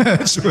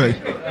 That's right.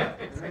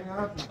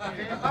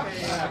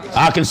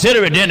 I'll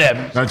consider it then,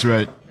 Evans. That's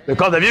right.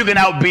 Because if you can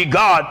outbeat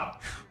God,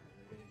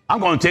 I'm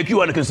going to take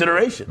you under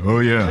consideration. Oh,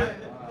 yeah.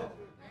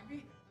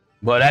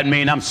 But that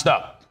means I'm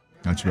stuck.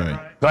 That's right.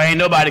 Because ain't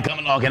nobody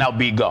coming along can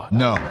outbeat God.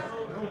 No.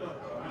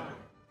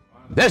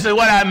 This is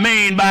what I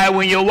mean by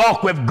when you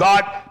walk with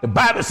God. The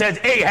Bible says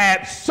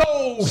Ahab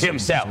sold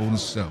himself. Sold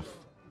himself.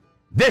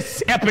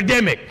 This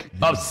epidemic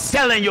of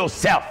selling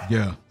yourself,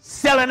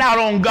 selling out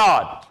on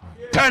God,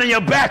 turning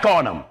your back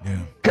on him,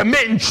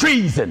 committing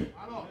treason,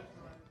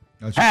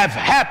 have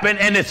happened,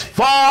 and it's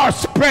far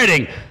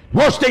spreading,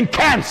 worse than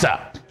cancer.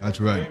 That's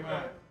right.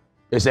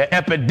 It's an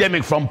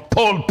epidemic from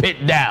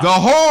pulpit down. The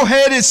whole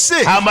head is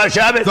sick. How much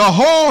of it? The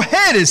whole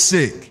head is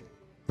sick.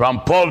 From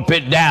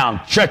pulpit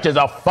down. Churches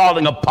are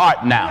falling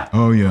apart now.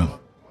 Oh, yeah.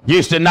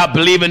 Used to not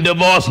believe in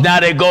divorce, now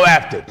they go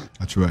after it.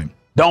 That's right.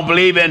 Don't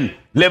believe in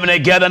living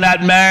together,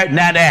 not married,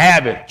 now they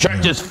have it.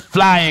 Churches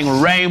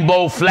flying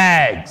rainbow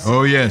flags.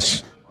 Oh,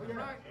 yes.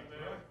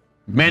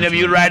 Many of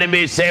you writing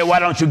me say, why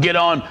don't you get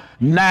on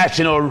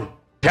national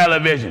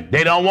television?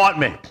 They don't want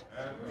me.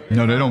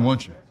 No, they don't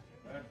want you.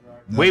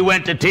 No. We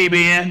went to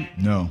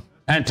TBN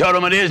and told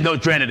them it is no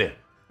Trinity.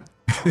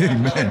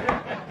 Amen.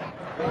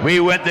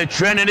 We went to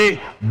Trinity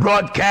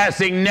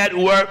Broadcasting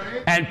Network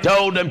and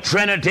told them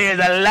Trinity is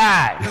a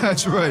lie.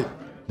 That's right.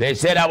 They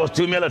said I was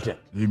too militant.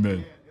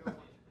 Amen.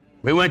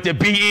 We went to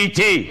BET.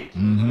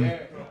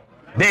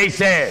 They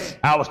said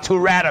I was too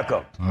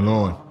radical. My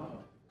Lord.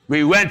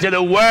 We went to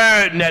the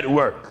Word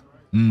Network.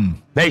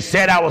 They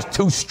said I was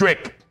too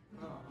strict.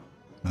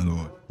 My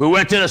Lord. We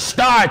went to the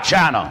Star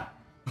Channel.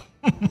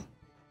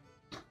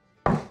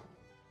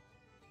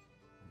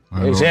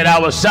 They said I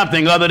was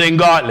something other than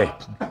godly.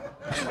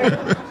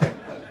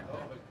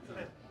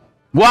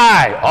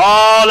 Why?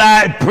 All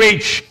I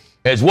preach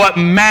is what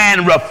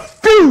man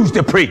refused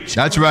to preach.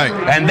 That's right.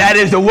 And that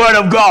is the Word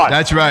of God.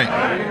 That's right.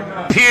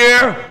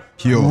 Pure,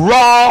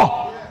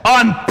 raw,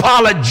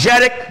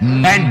 unapologetic,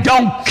 and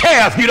don't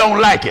care if you don't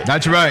like it.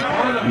 That's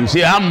right. You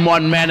see, I'm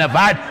one man. If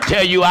I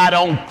tell you I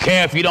don't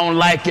care if you don't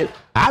like it,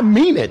 I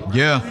mean it.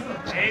 Yeah.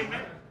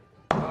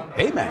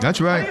 Amen.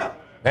 That's right.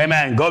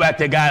 Amen. Go back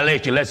to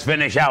Galatians. Let's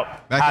finish out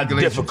how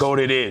difficult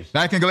it is.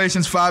 Back in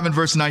Galatians 5 and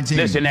verse 19.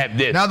 Listen at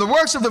this. Now the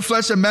works of the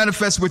flesh are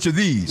manifest, which are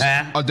these: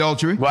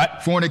 adultery,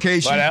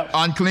 fornication,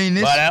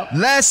 uncleanness,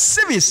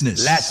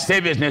 lasciviousness.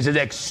 Lasciviousness is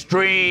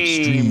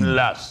extreme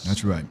lust.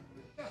 That's right.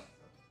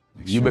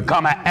 You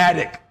become an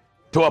addict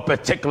to a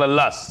particular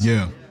lust.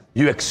 Yeah.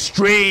 You're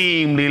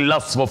extremely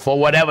lustful for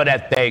whatever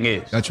that thing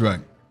is. That's right.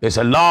 It's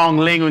a long,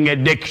 lingering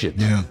addiction.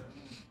 Yeah.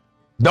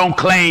 Don't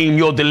claim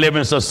your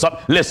deliverance or something.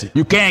 Listen,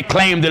 you can't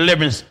claim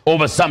deliverance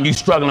over something you're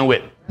struggling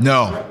with.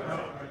 No.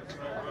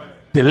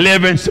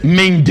 Deliverance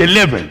means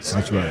deliverance.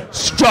 That's right.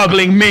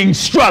 Struggling means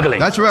struggling.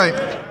 That's right.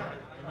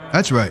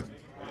 That's right.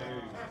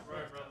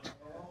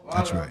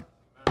 That's right.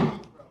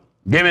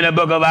 Give me the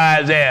book of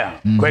Isaiah.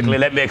 Quickly,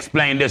 let me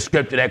explain this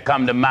scripture that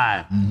come to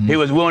mind. He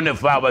was wounded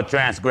for our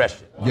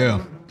transgression.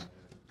 Yeah.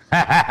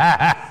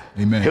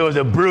 Amen. He was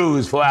a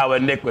bruise for our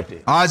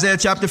iniquity. Isaiah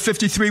chapter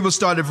 53, we'll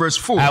start at verse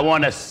 4. I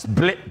want to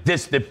split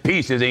this to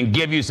pieces and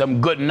give you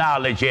some good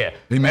knowledge here.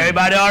 Amen.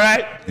 Everybody all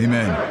right?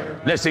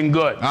 Amen. Listen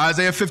good.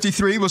 Isaiah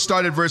 53, we'll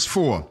start at verse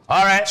 4.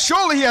 All right.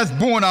 Surely he hath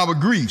borne our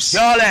griefs.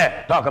 Surely,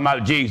 talking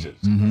about Jesus.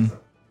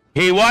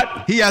 He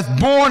what? He hath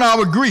borne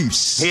our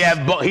griefs. He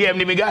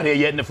haven't even got here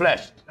yet in the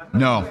flesh.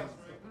 No.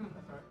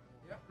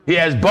 He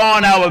has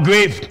borne our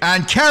grief.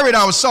 And carried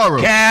our sorrow.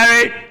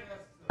 Carried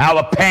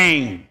our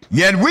pain.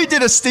 Yet we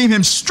did esteem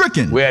him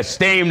stricken. We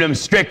esteemed him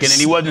stricken, and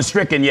he wasn't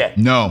stricken yet.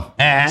 No.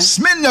 Uh-huh.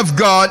 Smitten of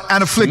God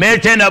and afflicted.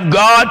 Smitten of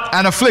God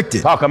and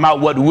afflicted. Talking about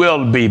what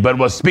will be, but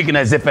was speaking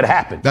as if it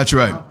happened. That's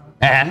right.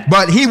 Uh-huh.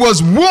 But he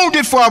was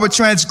wounded for our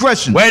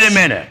transgressions. Wait a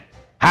minute.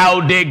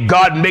 How did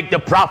God make the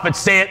prophet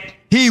say it?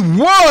 He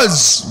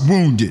was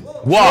wounded.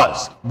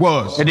 Was.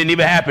 It didn't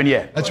even happen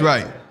yet. That's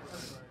right.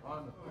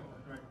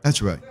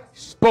 That's right.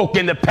 Spoke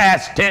in the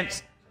past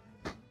tense,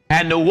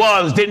 and the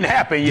was didn't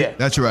happen yet.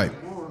 That's right.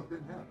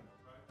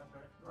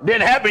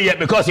 Didn't happen yet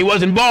because he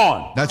wasn't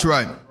born. That's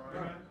right.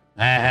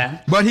 Uh-huh.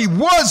 But he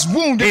was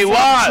wounded for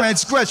our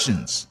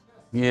transgressions.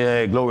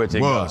 Yeah, glory to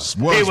God.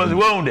 He was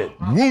wounded.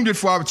 Wounded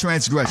for our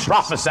transgressions.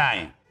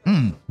 Prophesying.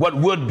 What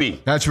would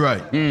be. That's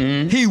right.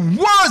 Mm-hmm. He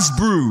was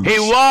bruised. He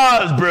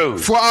was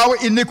bruised. For our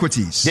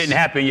iniquities. Didn't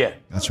happen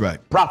yet. That's right.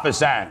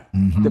 Prophesying.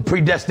 The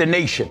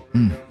predestination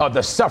of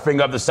the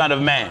suffering of the Son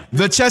of Man.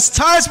 The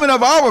chastisement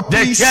of our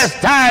peace. The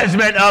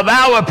chastisement of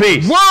our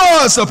peace.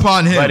 Was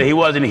upon him. But he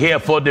wasn't here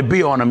for it to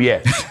be on him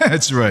yet.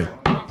 That's right.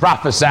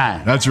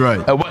 Prophesying. That's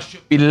right. What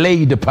should be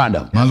laid upon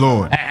him. My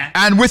Lord.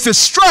 And with his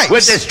stripes.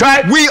 With his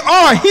stripes. We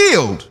are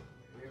healed.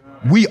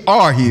 We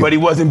are healed. But he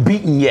wasn't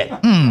beaten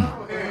yet.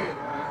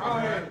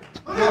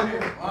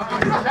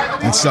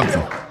 That's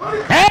something.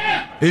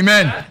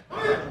 Amen.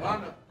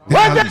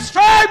 With the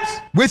stripes.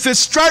 With the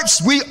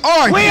stripes we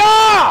are healed. We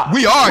are.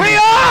 We are. We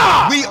healed.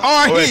 are. We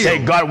are healed.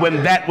 Thank God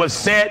when that was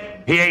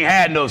said, he ain't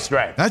had no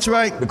stripes. That's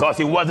right. Because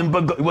he wasn't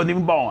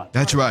even born.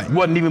 That's right. He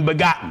wasn't even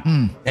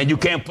begotten. And you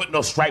can't put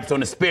no stripes on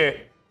the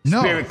spirit.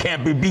 No. Spirit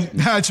can't be beaten.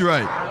 That's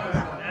right.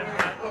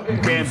 You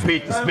can't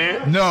beat the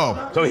spirit.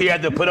 No. So he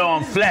had to put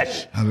on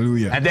flesh.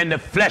 Hallelujah. And then the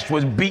flesh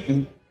was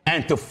beaten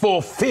and to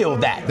fulfill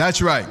that.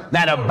 That's right.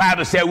 Now the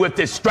Bible said with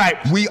the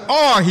stripes. We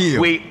are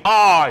healed. We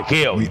are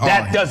healed.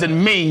 That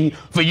doesn't mean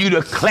for you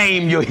to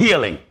claim your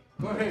healing.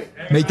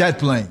 Make that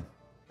plain.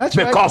 That's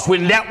right. Because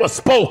when that was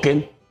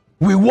spoken,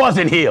 we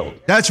wasn't healed.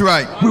 That's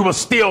right. We were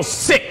still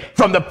sick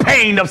from the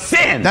pain of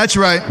sin. That's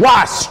right.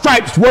 Why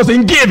stripes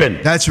wasn't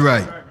given. That's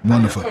right.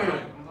 Wonderful.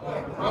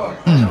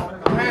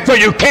 So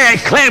you can't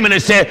claim it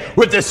and say,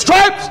 with the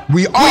stripes,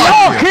 we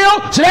are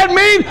healed. So that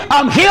means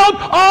I'm healed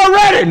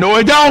already. No,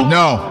 it don't.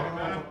 No.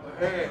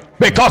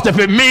 Because if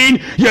it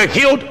means you're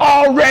healed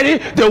already,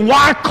 then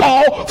why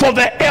call for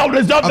the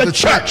elders of the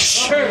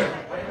church?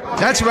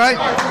 That's right.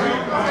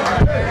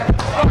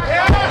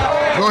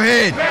 Go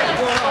ahead.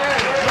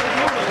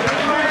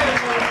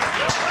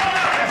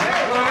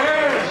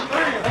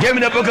 Give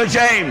me the book of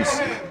James.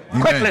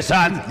 Quickly,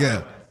 son.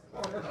 Yeah.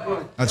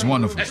 That's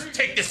wonderful. Let's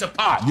take this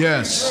apart.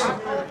 Yes.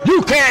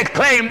 You can't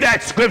claim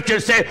that scripture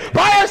and say,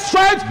 by his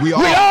stripes, we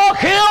all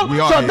healed. We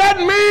are so healed. that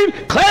means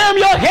claim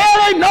your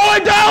healing. No,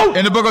 it don't.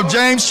 In the book of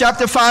James,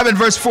 chapter 5 and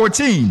verse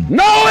 14.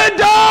 No, it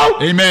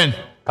don't. Amen.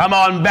 Come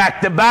on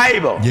back to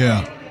Bible.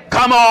 Yeah.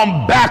 Come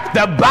on back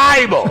to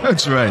Bible.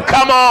 That's right.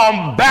 Come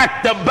on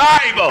back to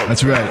Bible.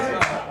 That's right.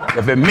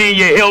 If it means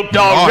you're healed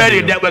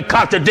already, that would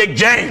contradict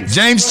James.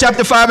 James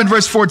chapter 5 and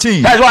verse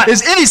 14. That's what.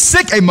 Is any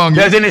sick among you?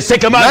 There's any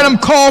sick among Let him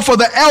call for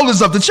the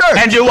elders of the church.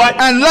 And do what?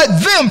 And let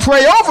them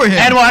pray over him.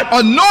 And what?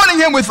 Anointing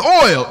him with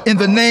oil in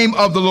the name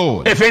of the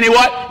Lord. If any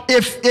what?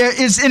 If there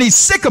is any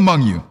sick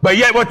among you. But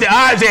yet what the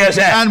Isaiah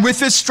said. And with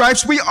his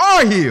stripes we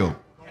are healed.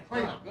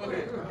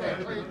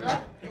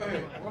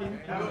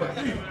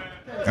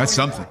 That's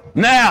something.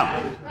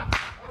 Now,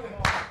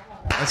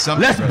 that's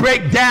something. Let's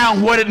break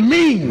down what it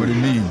means. What it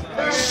means.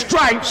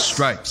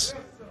 Stripes.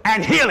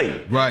 And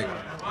healing. Right.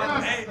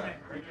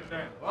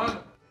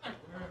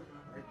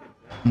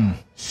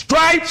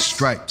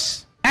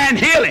 Stripes. And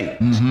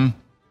healing.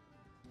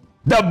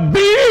 The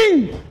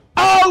being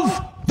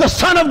of the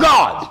Son of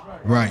God.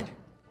 Right.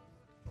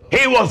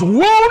 He was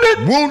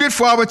wounded. Wounded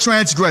for our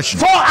transgression.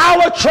 For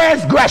our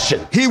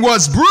transgression. He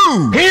was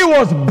bruised. He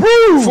was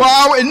bruised. For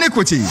our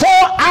iniquities. For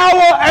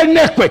our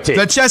iniquity.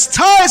 The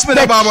chastisement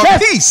of our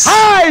peace. The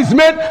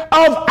chastisement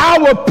of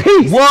our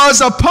peace.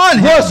 Was upon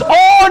him. Was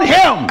on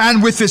him.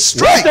 And with his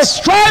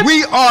stripes.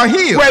 We are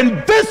healed.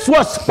 When this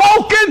was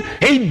spoken,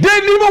 he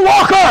didn't even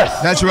walk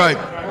earth. That's right.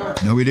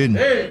 No, he didn't.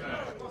 He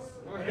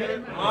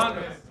didn't walk.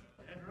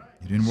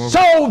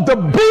 So the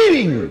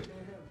beating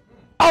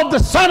of the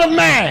Son of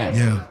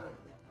Man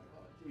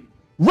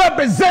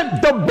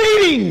represent the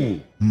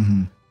beating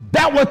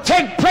that will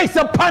take place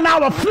upon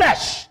our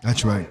flesh.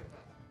 That's right.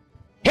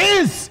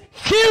 His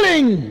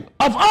healing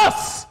of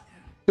us,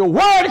 the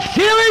word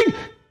healing,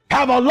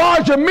 have a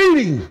larger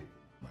meaning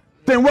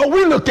than what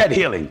we look at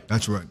healing.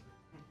 That's right.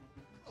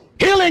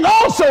 Healing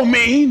also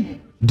means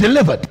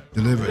delivered.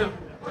 Delivered.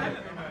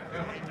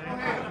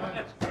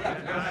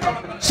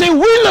 See,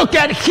 we look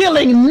at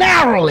healing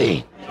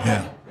narrowly.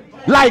 Yeah.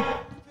 Like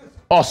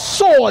a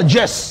sore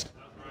just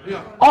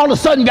all of a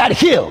sudden got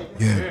healed.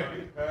 Yeah.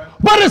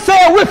 But it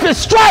said with his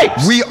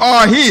stripes. We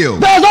are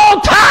healed. There's all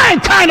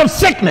kind of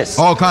sickness.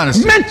 All kind of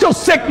sickness. Mental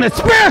sickness,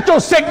 spiritual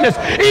sickness,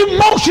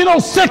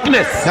 emotional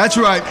sickness. That's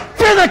right.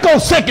 Physical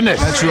sickness.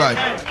 That's right.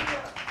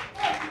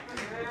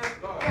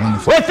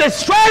 Wonderful. With his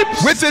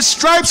stripes. With his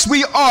stripes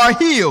we are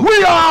healed.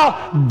 We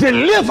are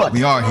delivered.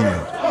 We are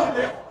healed.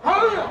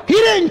 He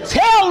didn't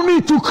tell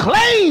me to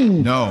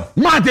claim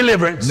my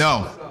deliverance.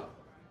 No.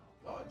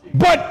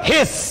 But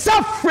his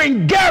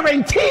suffering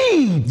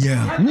guaranteed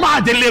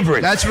my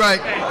deliverance. That's right.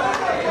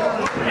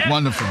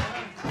 Wonderful.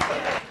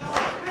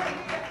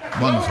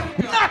 Wonderful.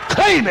 Not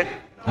claim it.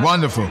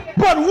 Wonderful.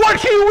 But what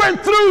he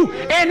went through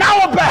in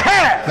our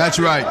behalf. That's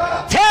right.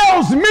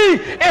 Tells me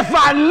if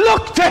I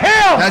look to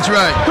him. That's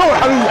right. Go,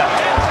 hallelujah.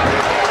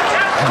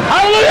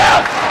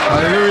 Hallelujah.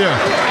 Hallelujah.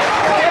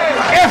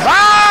 If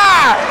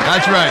I.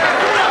 That's right.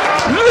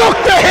 Look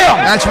to him.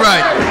 That's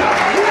right.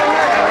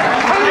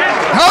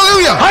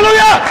 Hallelujah.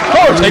 Hallelujah.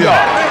 Oh, take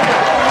off.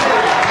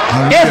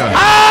 If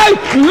I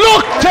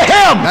look to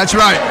him. That's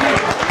right.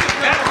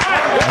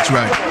 That's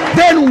right.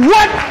 Then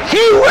what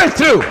he went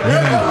through,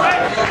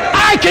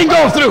 I can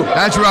go through.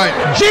 That's right.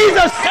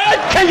 Jesus said,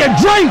 can you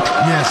drink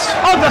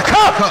of the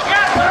cup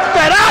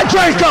that I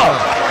drink of?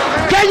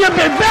 Can you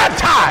be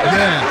baptized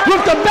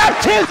with the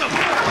baptism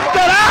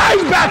that I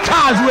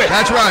baptized with?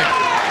 That's right.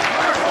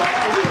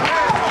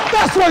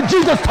 That's what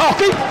Jesus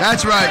talking.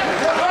 That's right.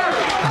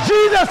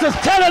 Jesus is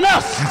telling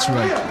us. That's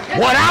right.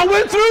 What I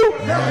went through,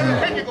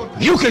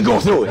 you can go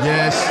through it.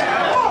 Yes.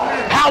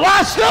 How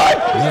I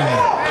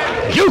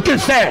stood, you can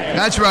stand.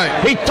 That's right.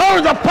 He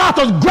told the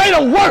apostles,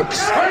 greater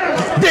works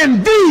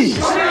than these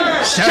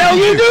shall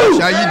you do.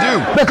 Shall you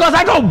do. Because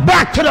I go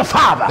back to the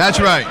Father. That's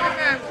right.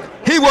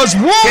 He was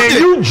wounded. Can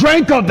you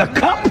drink of the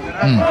cup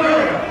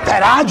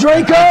that I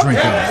drink of?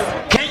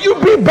 Can you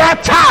be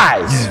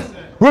baptized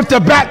with the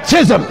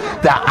baptism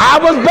that I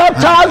was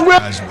baptized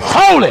with?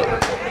 Hold it.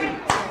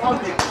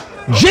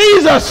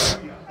 Jesus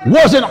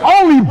wasn't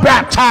only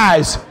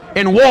baptized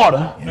in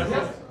water.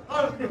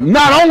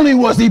 Not only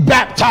was he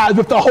baptized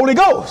with the Holy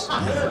Ghost,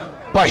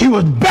 but he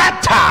was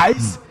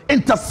baptized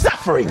into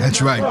suffering.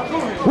 That's right.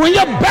 When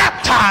you're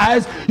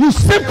baptized, you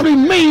simply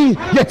mean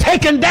you're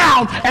taken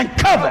down and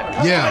covered.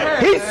 Yeah.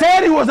 He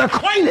said he was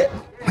acquainted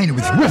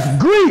with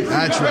grief.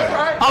 That's right.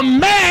 A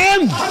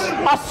man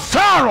of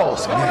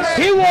sorrows.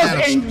 He was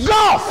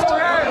engulfed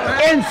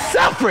in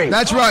suffering.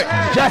 That's right.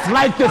 Just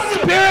like the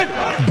Spirit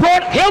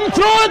brought him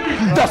through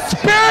it, the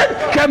Spirit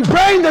can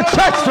bring the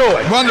church through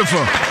it.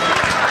 Wonderful.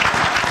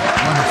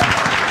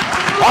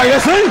 Are you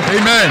listening?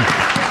 Amen.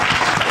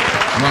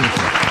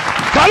 Wonderful.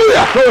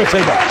 Hallelujah. Glory to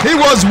God. He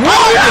was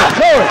wounded.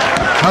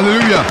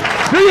 Hallelujah. Hallelujah.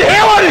 Do you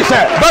hear what he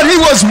said? But he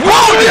was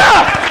wounded.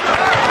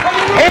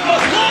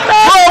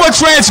 For our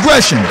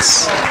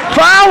transgressions.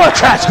 For our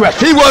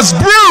transgressions. He was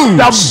bruised.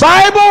 The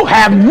Bible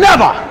have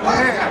never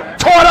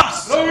taught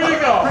us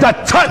to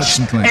touch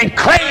and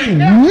claim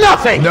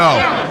nothing. No.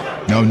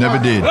 No, never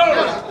did.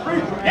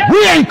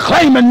 We ain't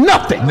claiming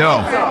nothing. No.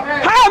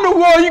 How in the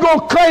world you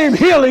gonna claim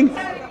healing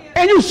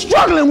and you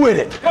struggling with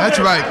it? That's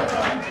right.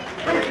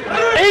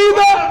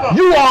 Either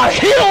you are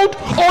healed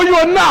or you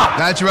are not.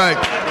 That's right.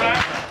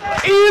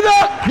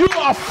 Either you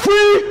are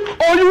free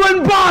or you're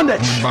in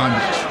bondage.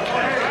 Bondage.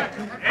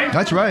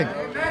 That's right.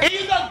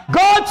 Either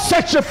God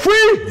sets you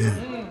free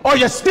or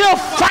you're still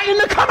fighting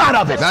to come out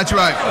of it. That's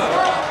right.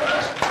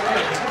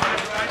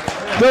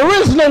 There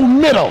is no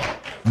middle.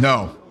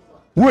 No.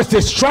 With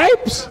his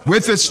stripes, we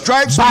are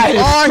stripes,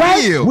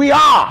 healed. We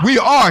are. We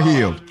are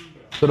healed.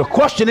 So the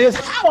question is,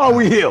 how are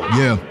we healed?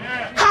 Yeah.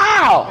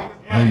 How?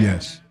 Oh,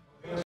 yes.